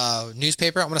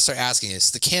newspaper? I'm going to start asking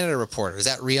this. The Canada Reporter, is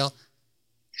that real?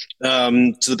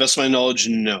 To the best of my knowledge,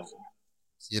 no.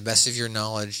 To the best of your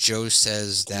knowledge, Joe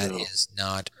says that is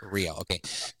not real. Okay,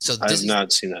 so I have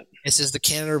not seen that. It says the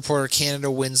Canada Reporter,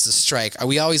 Canada wins the strike.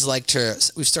 We always like to,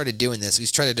 we've started doing this. We've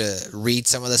started to read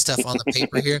some of the stuff on the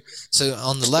paper here. So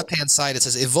on the left-hand side, it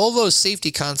says, if Volvo's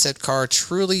safety concept car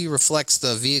truly reflects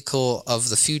the vehicle of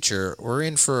the future, we're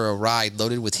in for a ride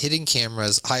loaded with hidden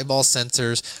cameras, eyeball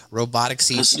sensors, robotic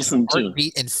seats,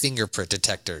 heartbeat, and fingerprint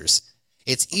detectors.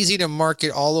 It's easy to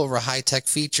market all over high-tech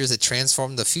features that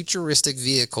transform the futuristic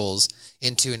vehicles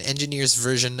into an engineer's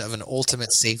version of an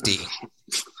ultimate safety.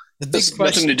 The big question,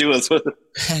 nothing to do with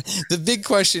the big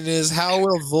question is, how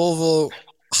will Volvo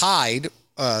hide,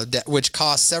 which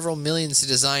costs several millions to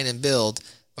design and build,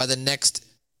 in the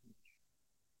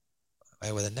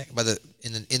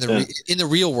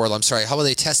real world? I'm sorry. How will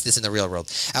they test this in the real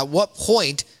world? At what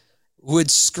point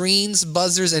would screens,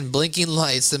 buzzers, and blinking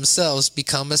lights themselves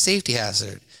become a safety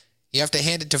hazard? You have to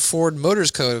hand it to Ford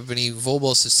Motors Company,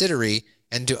 Volvo's subsidiary,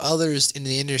 and to others in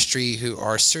the industry who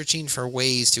are searching for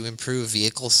ways to improve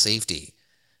vehicle safety.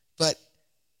 But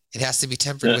it has to be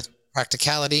tempered with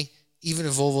practicality. Even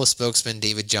Volvo spokesman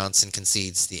David Johnson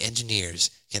concedes the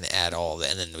engineers can add all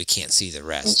that, and then we can't see the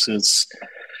rest.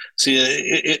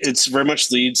 It's very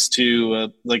much leads to you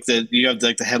have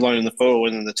like the headline in the photo,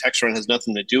 and then the text run has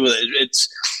nothing to do with it. It's,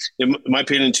 in my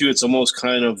opinion, too. It's almost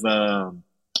kind of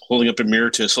holding up a mirror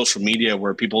to social media,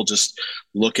 where people just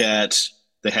look at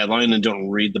the headline and don't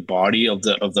read the body of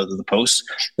the post.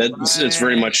 It's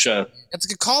very much that's a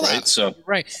good call out. So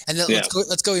and then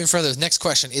let's go even further. Next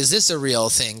question: is this a real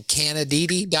thing?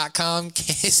 Canadidi.com?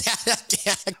 Is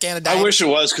that Canada? I wish it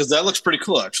was, because that looks pretty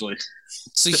cool, actually.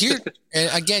 So here, and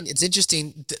again, it's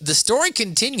interesting. The story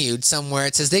continued somewhere.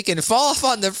 It says they can fall off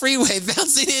on the freeway,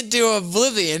 bouncing into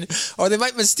oblivion, or they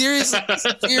might mysteriously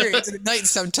disappear into the night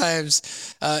sometimes.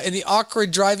 In the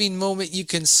awkward driving moment, you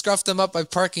can scruff them up by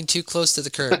parking too close to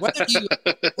the curb.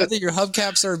 Whether your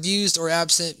hubcaps are abused or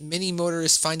absent, many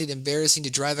motorists find it embarrassing to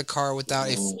drive a car without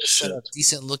a full set of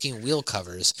decent-looking wheel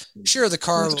covers. Sure, the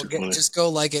car will just go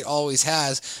like it always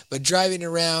has, but driving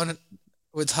around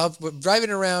with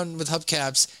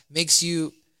hubcaps makes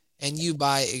you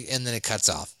buy, and then it cuts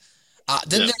off.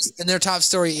 Then there's, in their top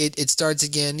story, it starts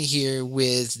again here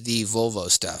with the Volvo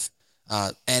stuff.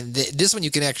 And this one,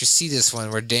 you can actually see this one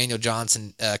where Daniel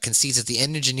Johnson concedes that the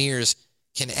engineers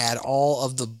can add all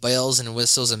of the bells and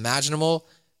whistles imaginable,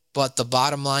 but the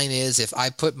bottom line is, if I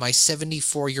put my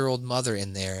 74-year-old mother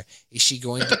in there, is she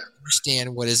going to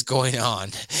understand what is going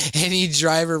on? Any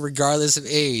driver, regardless of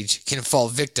age, can fall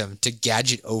victim to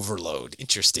gadget overload.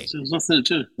 Interesting. There's nothing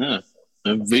to do. Yeah,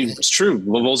 it's true.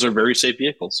 Volvos are very safe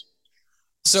vehicles.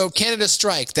 So Canada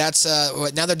strike. That's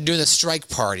now they're doing a strike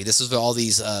party. This is what all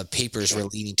these papers were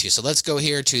leading to. So let's go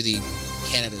here to the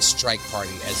Canada strike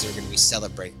party as they're going to be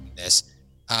celebrating this.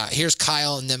 Here's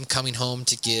Kyle and them coming home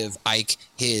to give Ike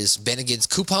his Bennigan's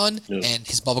coupon and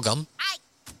his bubble gum.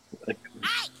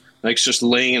 Ike's just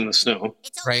laying in the snow.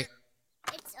 Right.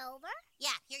 It's over? Yeah,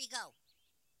 here you go.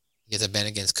 You get the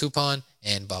Bennigan's coupon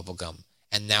and bubble gum.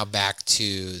 And now back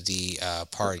to the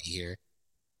party here.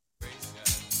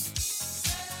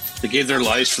 They gave their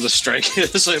lives for the strike.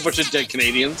 It's like a bunch of dead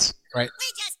Canadians. Right. We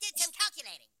just did some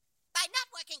calculating. By not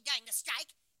working during the strike,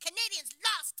 Canadians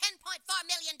lost $10.4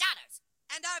 million.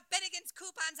 And our Bennigan's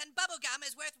coupons and bubblegum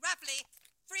is worth roughly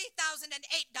 $3,008.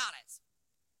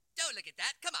 Don't look at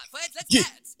that. Come on, friends, let's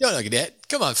dance. Don't look at that.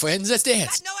 Come on, friends, let's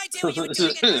dance. Had no idea what you were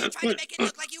doing and we were trying to make it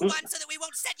look like you won so that we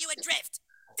won't set you adrift.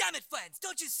 Damn it, friends,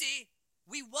 don't you see?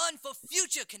 We won for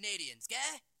future Canadians,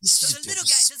 guy. So the little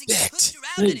guy doesn't get pushed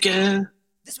around anymore.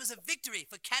 This was a victory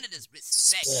for Canada's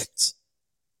respect.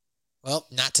 Well,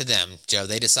 not to them, Joe.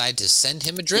 They decide to send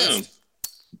him adrift.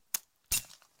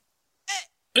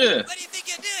 Hey, what do you think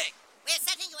you're doing? We're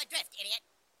setting you adrift, idiot.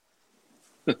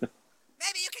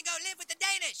 Maybe you can go live with the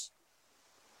Danish.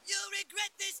 You'll regret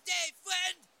this day,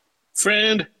 friend.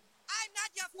 Friend. I'm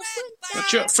not your friend, buddy.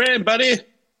 Not your friend, buddy. I'm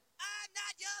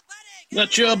not your buddy.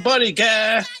 Not your buddy,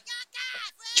 guy.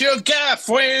 Not your guy,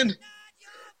 friend.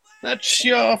 Not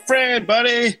your friend,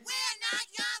 buddy.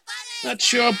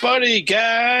 Not your buddy,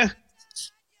 guy.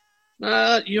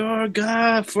 Not your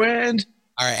guy, friend.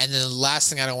 All right, and then the last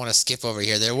thing I don't want to skip over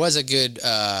here. There was a good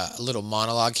little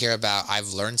monologue here about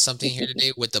I've learned something here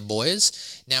today with the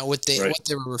boys. Now, what they were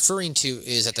referring to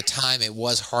is at the time it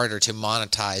was harder to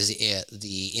monetize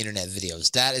the internet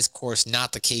videos. That is, of course,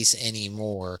 not the case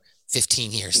anymore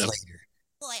 15 years later.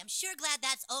 Boy, I'm sure glad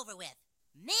that's over with.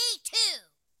 Me too.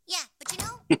 Yeah, but you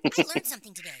know, I learned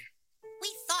something today. We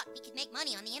thought we could make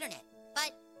money on the internet,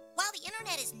 but while the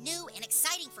internet is new and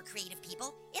exciting for creative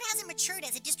people, it hasn't matured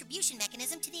as a distribution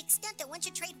mechanism to the extent that one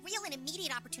should trade real and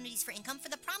immediate opportunities for income for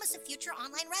the promise of future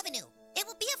online revenue. It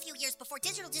will be a few years before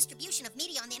digital distribution of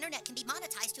media on the internet can be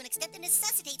monetized to an extent that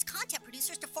necessitates content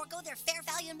producers to forego their fair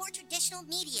value in more traditional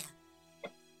media.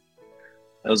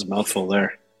 That was a mouthful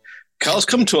there. Kyle's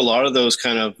come to a lot of those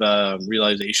kind of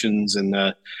realizations and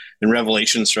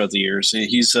revelations throughout the years.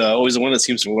 He's always the one that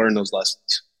seems to learn those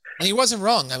lessons. And he wasn't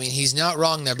wrong. I mean, he's not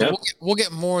wrong there. But we'll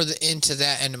get more into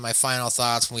that into my final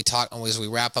thoughts when as we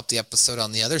wrap up the episode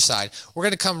on the other side. We're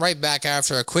going to come right back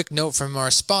after a quick note from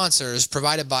our sponsors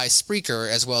provided by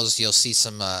Spreaker, as well as you'll see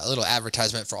some a little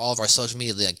advertisement for all of our social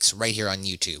media links right here on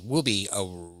YouTube. We'll be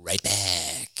right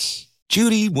back.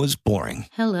 Judy was boring.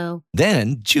 Hello.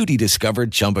 Then Judy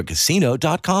discovered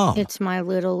ChumbaCasino.com. It's my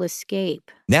little escape.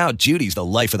 Now Judy's the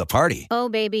life of the party. Oh,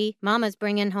 baby, mama's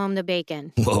bringing home the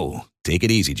bacon. Whoa, take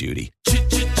it easy, Judy.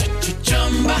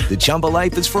 The Chumba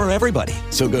life is for everybody.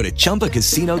 So go to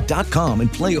ChumbaCasino.com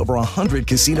and play over 100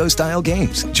 casino-style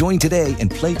games. Join today and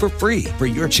play for free for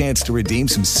your chance to redeem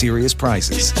some serious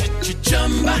prizes.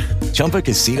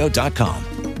 ChumbaCasino.com.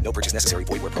 No purchase necessary.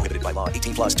 Void where prohibited by law.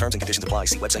 18 plus terms and conditions apply.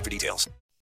 See website for details.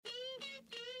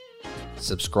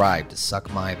 Subscribe to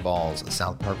Suck My Balls, a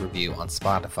South Park review on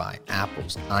Spotify,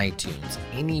 Apples, iTunes,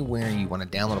 anywhere you want to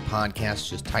download a podcast.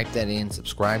 Just type that in,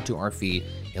 subscribe to our feed,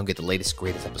 and you'll get the latest,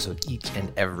 greatest episode each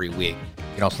and every week. You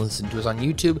can also listen to us on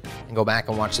YouTube and go back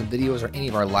and watch some videos or any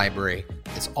of our library.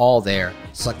 It's all there.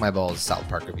 Suck My Balls, South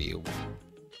Park review.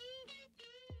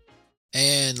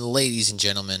 And ladies and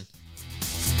gentlemen,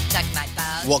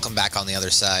 welcome back on the other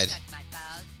side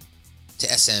to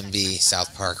SMB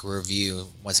South Park Review.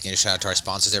 Once again, a shout out to our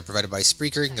sponsors. They're provided by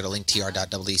Spreaker. You can go to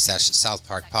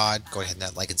linktr.ee/SouthParkPod. Go ahead and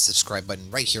hit that like and subscribe button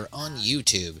right here on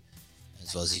YouTube,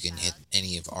 as well as you can hit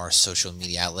any of our social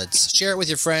media outlets. Share it with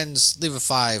your friends. Leave a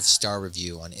 5-star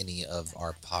review on any of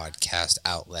our podcast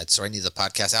outlets or any of the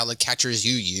podcast outlet catchers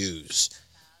you use.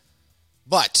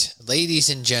 But, ladies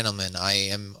and gentlemen, I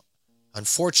am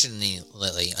unfortunately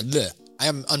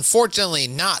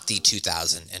not the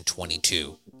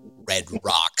 2022 Red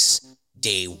Rocks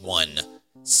Day 1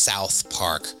 South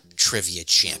Park Trivia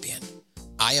Champion.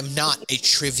 I am not a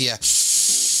trivia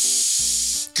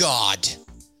god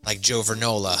like Joe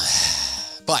Vernola,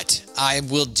 but I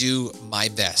will do my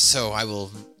best. So I will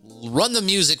run the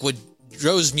music with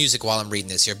Joe's music while I'm reading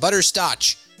this here.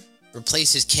 Butterscotch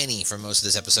replaces Kenny for most of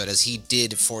this episode, as he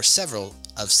did for several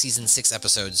of Season 6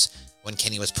 episodes when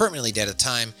Kenny was permanently dead at the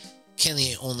time.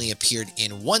 Kenny only appeared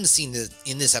in one scene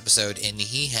in this episode, and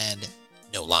he had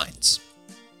no lines.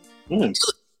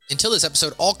 Until this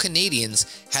episode, all Canadians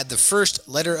had the first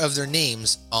letter of their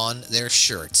names on their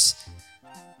shirts.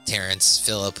 Terrence,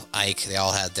 Philip, Ike, they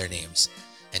all had their names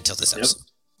until this episode.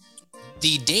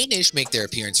 The Danish make their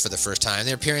appearance for the first time.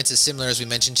 Their appearance is similar, as we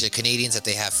mentioned, to Canadians, that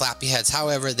they have flappy heads.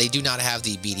 However, they do not have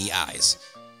the beady eyes.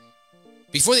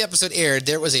 Before the episode aired,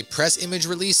 there was a press image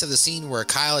release of the scene where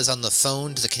Kyle is on the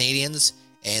phone to the Canadians,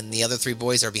 and the other three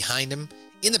boys are behind him.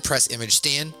 In the press image,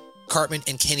 Stan, Cartman,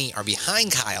 and Kenny are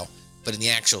behind Kyle, but in the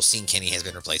actual scene, Kenny has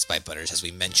been replaced by Butters, as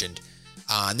we mentioned.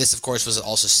 And this, of course, was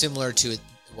also similar to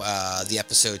the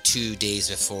episode 2 days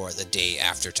before The Day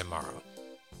After Tomorrow.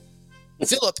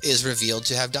 Philip is revealed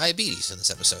to have diabetes in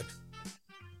this episode.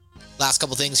 Last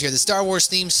couple things here. The Star Wars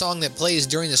theme song that plays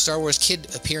during the Star Wars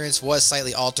Kid appearance was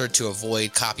slightly altered to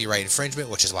avoid copyright infringement,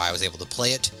 which is why I was able to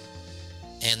play it.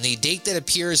 And the date that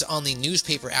appears on the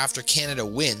newspaper after Canada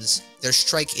wins, their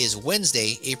strike is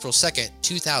Wednesday, April 2nd,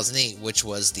 2008, which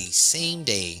was the same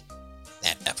day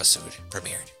that episode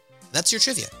premiered. And that's your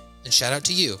trivia. And shout out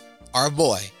to you, our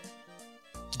boy,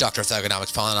 the Doctor of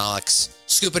Thugonomics, Polynomics,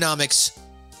 Scooponomics,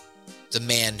 the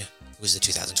man who was the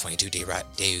 2022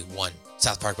 Day 1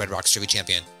 South Park Red Rocks Trivia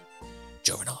Champion,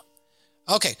 Joe Renault.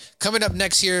 Okay, coming up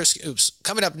next year,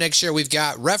 we've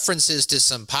got references to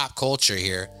some pop culture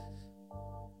here.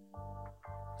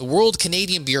 The World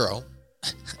Canadian Bureau,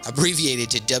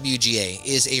 abbreviated to WGA,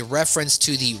 is a reference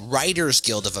to the Writers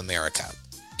Guild of America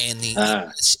and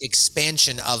the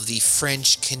expansion of the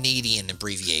French Canadian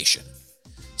abbreviation.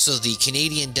 So the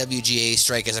Canadian WGA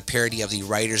strike is a parody of the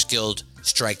Writers Guild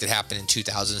strike that happened in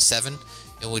 2007,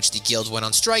 in which the guild went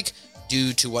on strike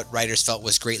due to what writers felt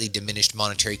was greatly diminished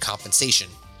monetary compensation,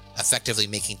 effectively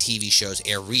making TV shows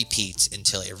air repeats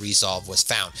until a resolve was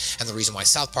found. And the reason why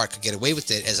South Park could get away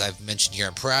with it, as I've mentioned here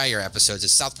in prior episodes,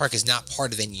 is South Park is not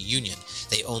part of any union.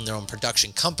 They own their own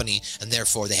production company, and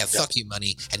therefore they have fuck you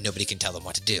money, and nobody can tell them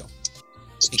what to do.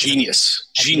 Genius.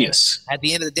 At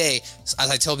the end of the day, as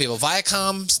I tell people,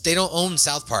 Viacom, they don't own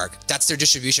South Park. That's their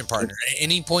distribution partner. At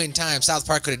any point in time, South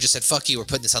Park could have just said, fuck you, we're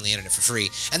putting this on the internet for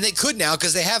free. And they could now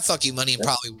because they have fuck you money and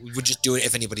probably would just do it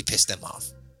if anybody pissed them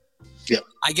off. Yeah.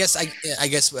 I guess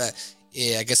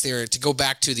they were to go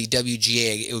back to the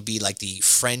WGA, it would be like the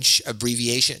French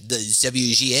abbreviation, the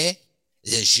WGA.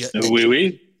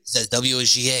 The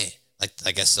WGA. Like,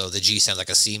 I guess so. The G sounds like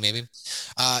a C, maybe.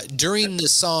 During the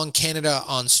song Canada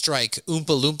on Strike,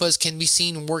 Oompa Loompas can be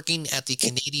seen working at the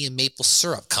Canadian Maple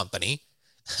Syrup Company.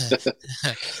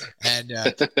 And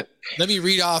let me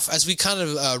read off, as we kind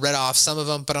of read off some of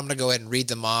them, but I'm going to go ahead and read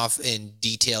them off in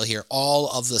detail here. All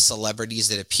of the celebrities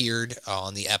that appeared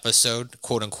on the episode,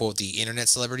 quote unquote, the internet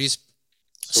celebrities.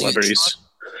 Celebrities.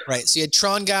 Right. So you had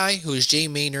Tron Guy, who is Jay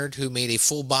Maynard, who made a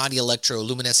full body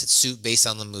electroluminescent suit based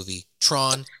on the movie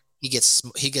Tron. He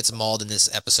gets mauled in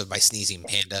this episode by Sneezing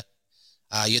Panda.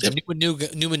 You had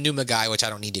the Numa guy, which I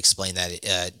don't need to explain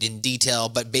that in detail,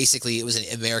 but basically it was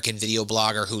an American video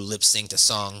blogger who lip synced a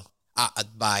song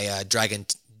by Dragon.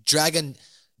 How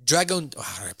do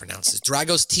I pronounce this?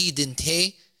 Dragos T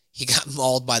Dinte. He got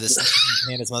mauled by the Sneezing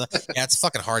Panda's mother. Yeah, it's a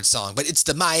fucking hard song, but it's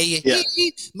the my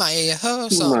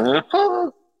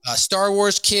song. Star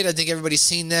Wars Kid, I think everybody's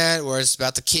seen that, where it's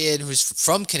about the kid who's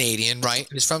from Canadian, right?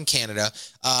 Who's from Canada,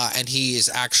 and he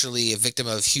is actually a victim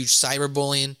of huge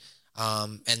cyberbullying.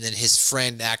 And then his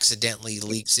friend accidentally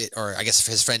leaks it, or I guess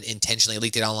his friend intentionally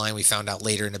leaked it online. We found out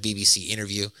later in a BBC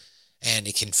interview, and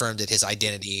it confirmed that his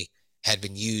identity had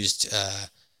been used.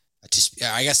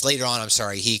 I guess later on,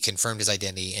 he confirmed his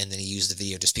identity, and then he used the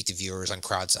video to speak to viewers on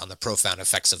crowds on the profound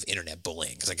effects of internet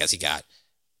bullying, because I guess he got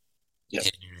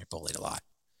internet bullied a lot.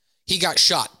 He got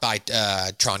shot by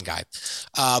Tron Guy.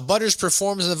 Butters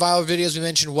performs in the viral videos. We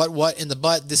mentioned What in the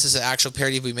Butt. This is an actual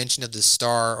parody we mentioned of the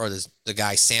star, or the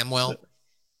guy Samwell.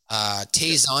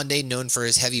 Tay Zonde, known for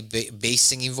his heavy bass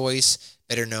singing voice,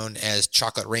 better known as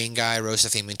Chocolate Rain Guy, rose to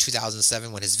fame in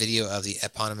 2007 when his video of the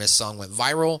eponymous song went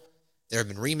viral. There have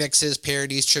been remixes,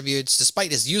 parodies, tributes.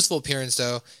 Despite his youthful appearance,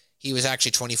 though, he was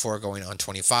actually 24 going on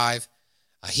 25.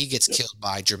 He gets killed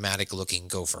by dramatic-looking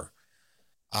gopher.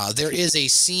 There is a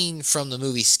scene from the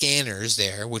movie Scanners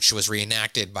there, which was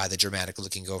reenacted by the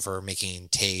dramatic-looking gopher, making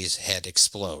Tay's head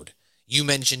explode. You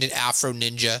mentioned it, Afro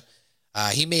Ninja.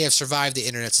 He may have survived the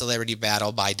internet celebrity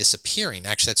battle by disappearing.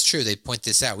 Actually, that's true. They point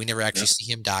this out. We never actually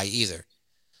see him die either.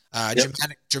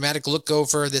 Dramatic Look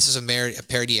Gopher. This is a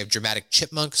parody of Dramatic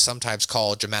Chipmunk, sometimes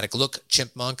called Dramatic Look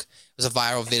Chipmunk. It was a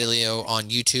viral video on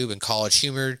YouTube and College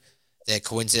Humor that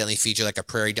coincidentally featured like a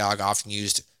prairie dog,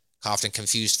 often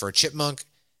confused for a chipmunk.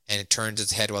 And it turns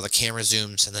its head while the camera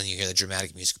zooms, and then you hear the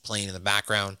dramatic music playing in the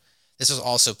background. This was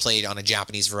also played on a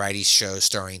Japanese variety show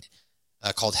starring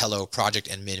called Hello Project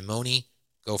and Minimoni.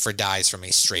 Gopher dies from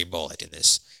a stray bullet in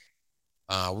this.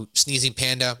 Sneezing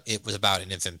Panda, it was about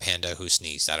an infant panda who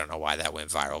sneezed. I don't know why that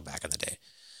went viral back in the day.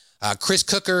 Chris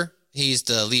Cooker, he's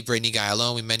the Lee Brainy guy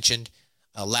alone we mentioned.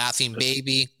 Laughing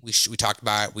Baby, we talked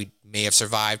about it. We may have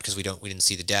survived because we didn't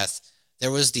see the death.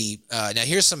 There was the now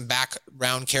here's some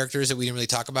background characters that we didn't really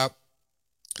talk about.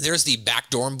 There's the Back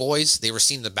Dorm Boys. They were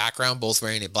seen in the background, both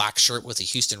wearing a black shirt with a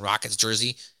Houston Rockets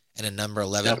jersey and a number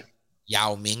 11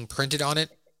 Yao Ming printed on it.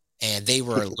 And they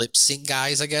were lip sync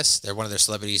guys, I guess. They're one of their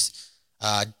celebrities.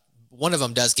 One of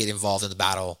them does get involved in the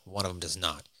battle. One of them does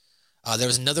not. There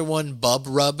was another one, Bub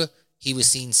Rub. He was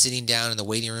seen sitting down in the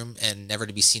waiting room and never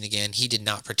to be seen again. He did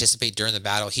not participate during the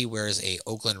battle. He wears a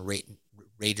Oakland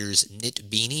Raiders knit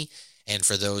beanie. And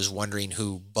for those wondering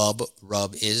who Bub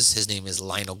Rub is, his name is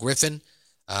Lionel Griffin.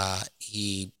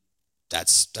 He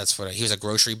was a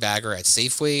grocery bagger at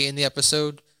Safeway in the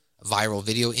episode. A viral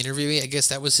video interviewing, I guess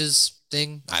that was his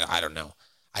thing. I don't know.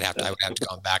 I would have to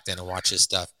come back then and watch his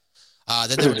stuff.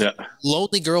 Then there was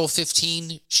Lonely Girl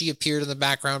 15. She appeared in the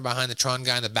background behind the Tron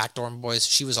guy and the Back Dorm Boys.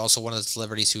 She was also one of the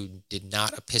celebrities who did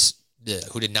not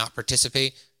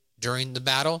participate during the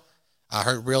battle.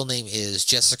 Her real name is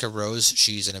Jessica Rose.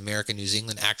 She's an American New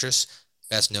Zealand actress,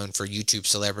 best known for YouTube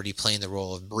celebrity playing the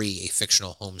role of Bree, a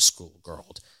fictional homeschool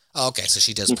girl. Oh, okay, so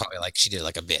she does probably she did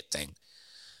like a bit thing.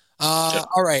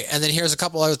 All right, and then here's a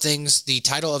couple other things. The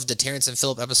title of the Terrence and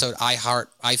Phillip episode, I Fart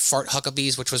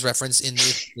Huckabees, which was referenced in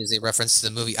this, is a reference to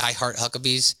the movie I Heart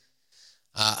Huckabees.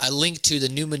 A link to the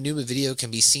Numa Numa video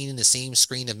can be seen in the same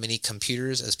screen of many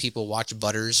computers as people watch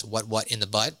Butters' What in the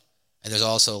Butt. And there's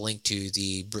also a link to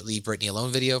the Leave Britney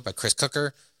Alone video by Chris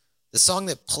Cooker. The song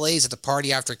that plays at the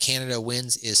party after Canada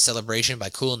wins is Celebration by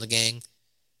Kool and the Gang.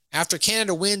 After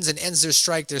Canada wins and ends their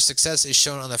strike, their success is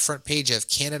shown on the front page of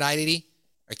Canadity,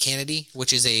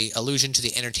 which is a allusion to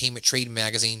the entertainment trade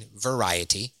magazine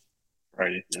Variety.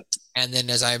 Right. Yep. And then,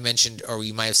 as I mentioned, or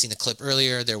you might have seen the clip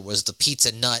earlier, there was the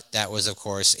Pizza Nut. That was, of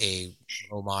course, a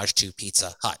homage to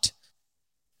Pizza Hut.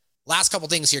 Last couple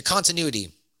things here.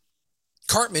 Continuity.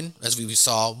 Cartman, as we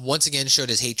saw, once again showed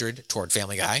his hatred toward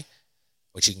Family Guy,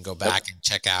 which you can go back and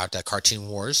check out Cartoon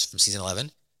Wars from season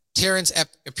 11. Terrence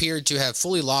appeared to have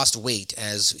fully lost weight,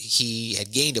 as he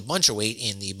had gained a bunch of weight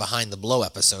in the Behind the Blow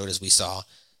episode, as we saw.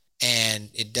 And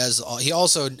he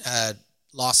also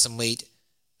lost some weight,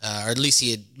 or at least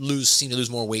he had seemed to lose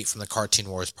more weight from the Cartoon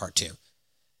Wars Part 2.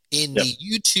 In the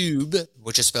YouTube,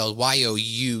 which is spelled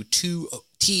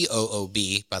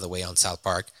YOU2TOOB, by the way, on South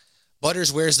Park,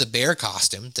 Butters wears the bear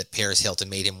costume that Paris Hilton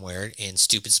made him wear in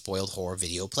Stupid Spoiled Horror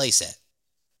video playset.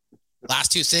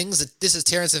 Last two things, this is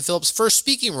Terrence and Phillip's first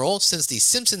speaking role since the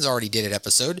Simpsons already did it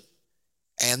episode.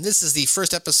 And this is the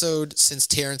first episode since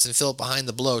Terrence and Phillip Behind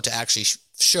the Blow to actually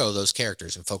show those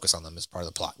characters and focus on them as part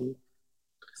of the plot.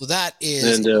 So that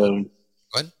is... And, go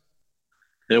ahead.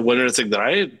 And one other thing that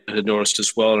I had noticed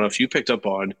as well, I don't know if you picked up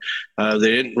on, they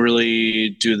didn't really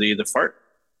do the fart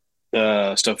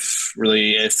stuff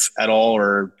really, if at all,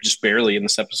 or just barely in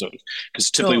this episode.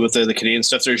 Because typically with the Canadian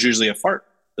stuff, there's usually a fart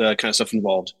kind of stuff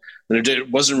involved. And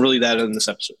it wasn't really that in this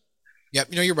episode. Yep,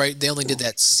 you're right. They only did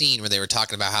that scene where they were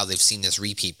talking about how they've seen this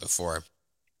repeat before.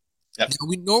 Yep. Now,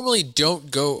 we normally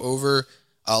don't go over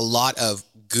a lot of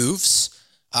goofs,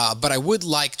 but I would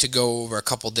like to go over a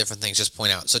couple different things, just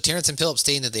point out. So Terrence and Phillip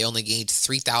stating that they only gained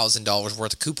 $3,000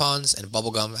 worth of coupons and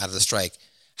bubblegum out of the strike.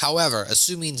 However,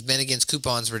 assuming Bennigan's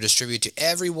coupons were distributed to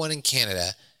everyone in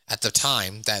Canada at the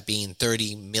time, that being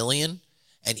 30 million,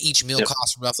 and each meal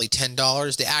cost roughly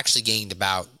 $10, they actually gained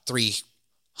about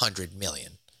 300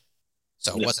 million.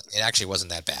 So it actually wasn't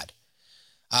that bad.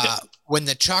 When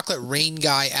the chocolate rain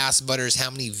guy asked Butters how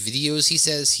many videos he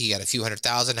says, he got a few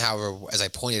 100,000. However, as I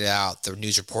pointed out, the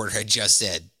news reporter had just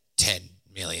said 10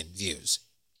 million views.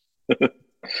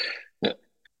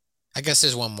 I guess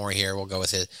there's one more here. We'll go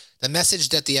with it. The message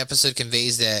that the episode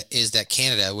conveys is that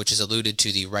Canada, which is alluded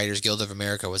to the Writers Guild of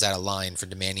America, was out of line for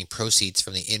demanding proceeds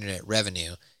from the internet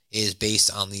revenue, is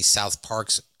based on the South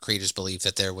Park's creators' belief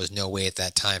that there was no way at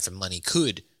that time for money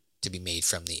to be made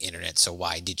from the internet. So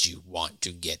why did you want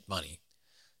to get money?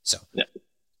 So, well,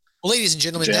 ladies and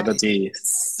gentlemen, that the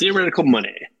theoretical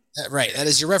money. Right. That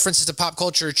is your references to pop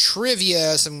culture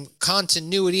trivia, some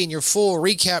continuity, and your full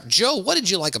recap. Joe, what did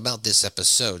you like about this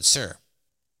episode, sir?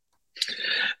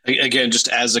 Again, just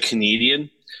as a Canadian,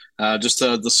 just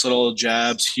the subtle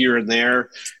jabs here and there.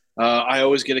 I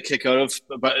always get a kick out of.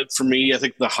 But for me, I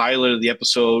think the highlight of the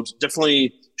episode,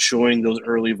 definitely showing those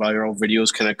early viral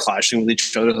videos kind of clashing with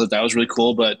each other. I thought that was really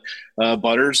cool. But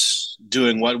Butters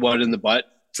doing what in the butt,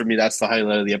 for me, that's the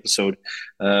highlight of the episode.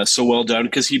 So well done,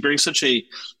 because he brings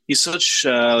he's such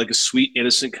like a sweet,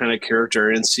 innocent kind of character,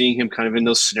 and seeing him kind of in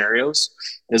those scenarios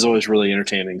is always really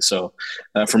entertaining. So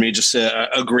for me, just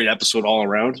a great episode all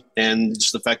around, and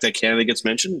just the fact that Canada gets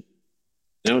mentioned,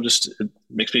 just it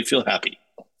makes me feel happy.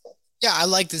 Yeah, I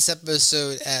like this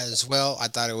episode as well. I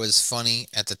thought it was funny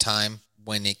at the time.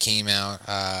 when it came out.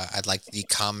 I liked the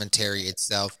commentary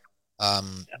itself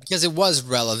because it was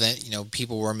relevant. You know,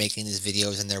 people were making these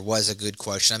videos, and there was a good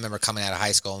question. I remember coming out of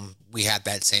high school, and we had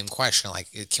that same question, like,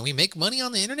 can we make money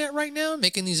on the internet right now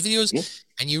making these videos? Yeah.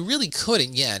 And you really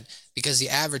couldn't yet because the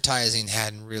advertising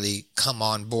hadn't really come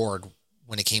on board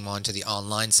when it came on to the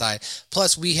online side.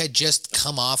 Plus, we had just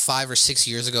come off 5 or 6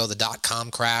 years ago, the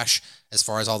dot-com crash, as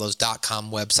far as all those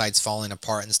dot-com websites falling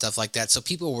apart and stuff like that. So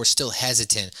people were still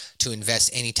hesitant to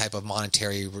invest any type of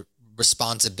monetary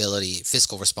responsibility,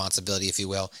 fiscal responsibility, if you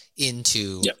will,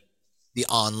 into the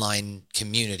online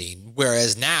community.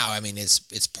 Whereas now, I mean,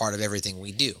 it's part of everything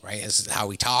we do, right? This is how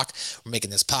we talk. We're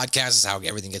making this podcast. This is how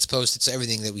everything gets posted. So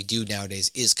everything that we do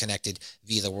nowadays is connected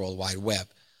via the World Wide Web.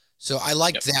 So I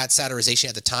liked that satirization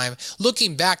at the time.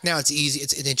 Looking back now, it's easy.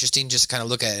 It's interesting just to kind of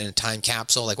look at it in a time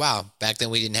capsule. Like, wow, back then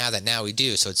we didn't have that. Now we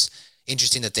do. So it's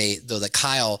interesting that that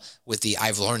Kyle with the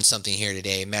 "I've learned something here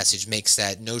today" message makes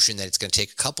that notion that it's going to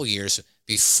take a couple years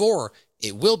before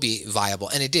it will be viable.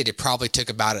 And it did. It probably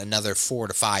took about another 4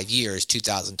 to 5 years,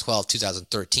 2012,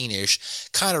 2013-ish,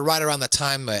 kind of right around the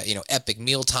time, Epic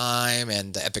Mealtime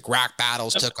and the Epic Rack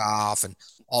Battles took off, and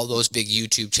all those big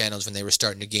YouTube channels when they were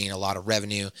starting to gain a lot of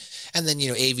revenue. And then,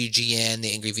 AVGN,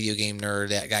 the Angry Video Game Nerd,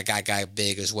 that got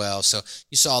big as well. So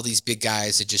you saw all these big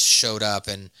guys that just showed up,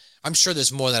 and I'm sure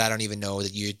there's more that I don't even know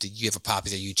that you have a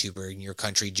popular YouTuber in your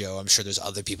country, Joe. I'm sure there's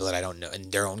other people that I don't know in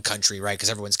their own country, right? Because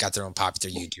everyone's got their own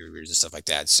popular YouTubers and stuff like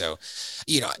that. So,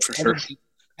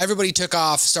 everybody took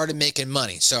off, started making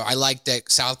money. So I like that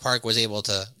South Park was able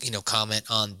to, comment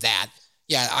on that.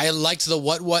 Yeah, I liked the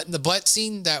what in the butt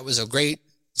scene. That was a great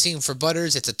scene for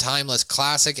Butters. It's a timeless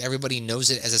classic. Everybody knows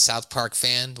it as a South Park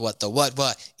fan. What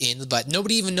in the butt.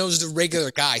 Nobody even knows the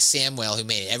regular guy, Samuel, who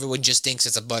made it. Everyone just thinks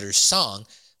it's a Butters song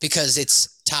because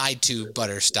it's tied to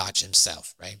Butterscotch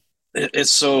himself, right? It's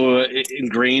so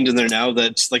ingrained in there now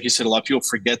that, like you said, a lot of people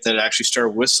forget that it actually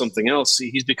started with something else.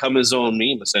 He's become his own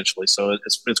meme, essentially. So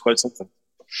it's quite something.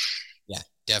 Yeah,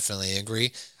 definitely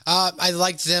agree. I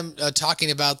liked them talking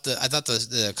about I thought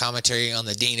the commentary on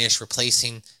the Danish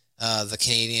replacing the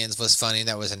Canadians was funny.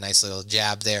 That was a nice little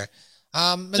jab there.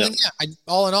 Then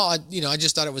all in all, I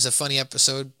just thought it was a funny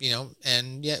episode,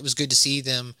 and it was good to see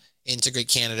them integrate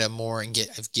Canada more and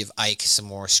give Ike some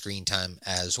more screen time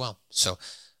as well. So,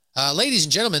 ladies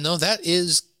and gentlemen, though, that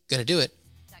is going to do it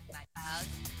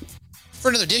for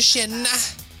another edition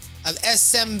of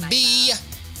SMB,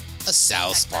 a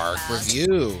South Park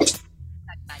review.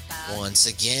 Once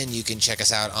again, you can check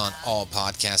us out on all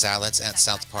podcast outlets at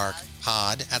South Park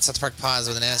Pod, at South Park Pods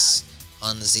with an S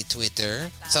on the Twitter,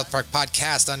 South Park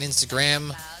Podcast on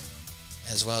Instagram,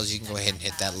 as well as you can go ahead and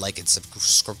hit that like and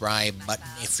subscribe button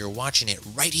if you're watching it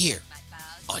right here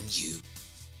on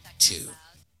YouTube.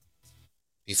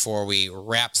 Before we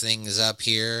wrap things up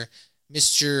here,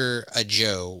 Mr.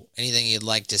 Joe, anything you'd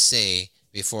like to say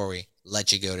before we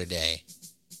let you go today?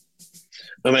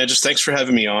 No, man, just thanks for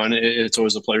having me on. It's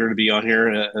always a pleasure to be on here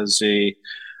as I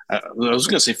was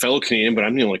going to say fellow Canadian, but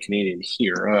I'm the only Canadian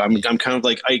here. I'm kind of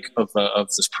like Ike of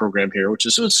this program here, which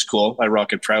is it's cool. I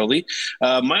rock it proudly.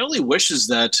 My only wish is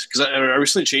that, because I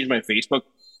recently changed my Facebook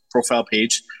profile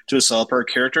page to a South Park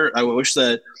character, I wish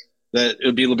that it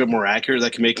would be a little bit more accurate.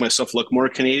 That can make myself look more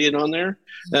Canadian on there.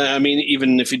 I mean,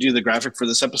 even if you do the graphic for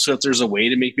this episode, if there's a way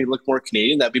to make me look more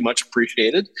Canadian, that'd be much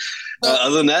appreciated.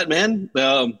 Other than that, man,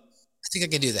 I think I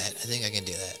can do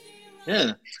that.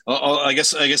 Yeah. I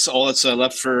guess all that's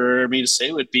left for me to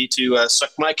say would be to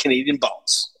suck my Canadian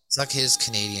balls. Suck his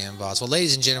Canadian balls. Well,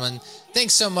 ladies and gentlemen,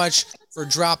 thanks so much for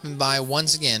dropping by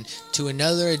once again to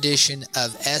another edition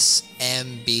of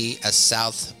SMB, a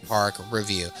South Park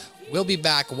review. We'll be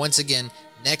back once again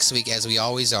next week, as we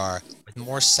always are, with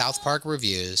more South Park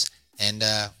reviews. And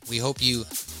we hope you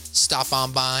stop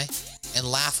on by and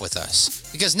laugh with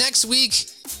us. Because next week,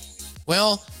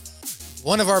 well,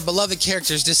 one of our beloved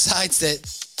characters decides that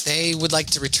they would like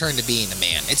to return to being a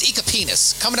man. It's Ika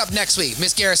Penis. Coming up next week,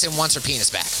 Miss Garrison wants her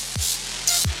penis back.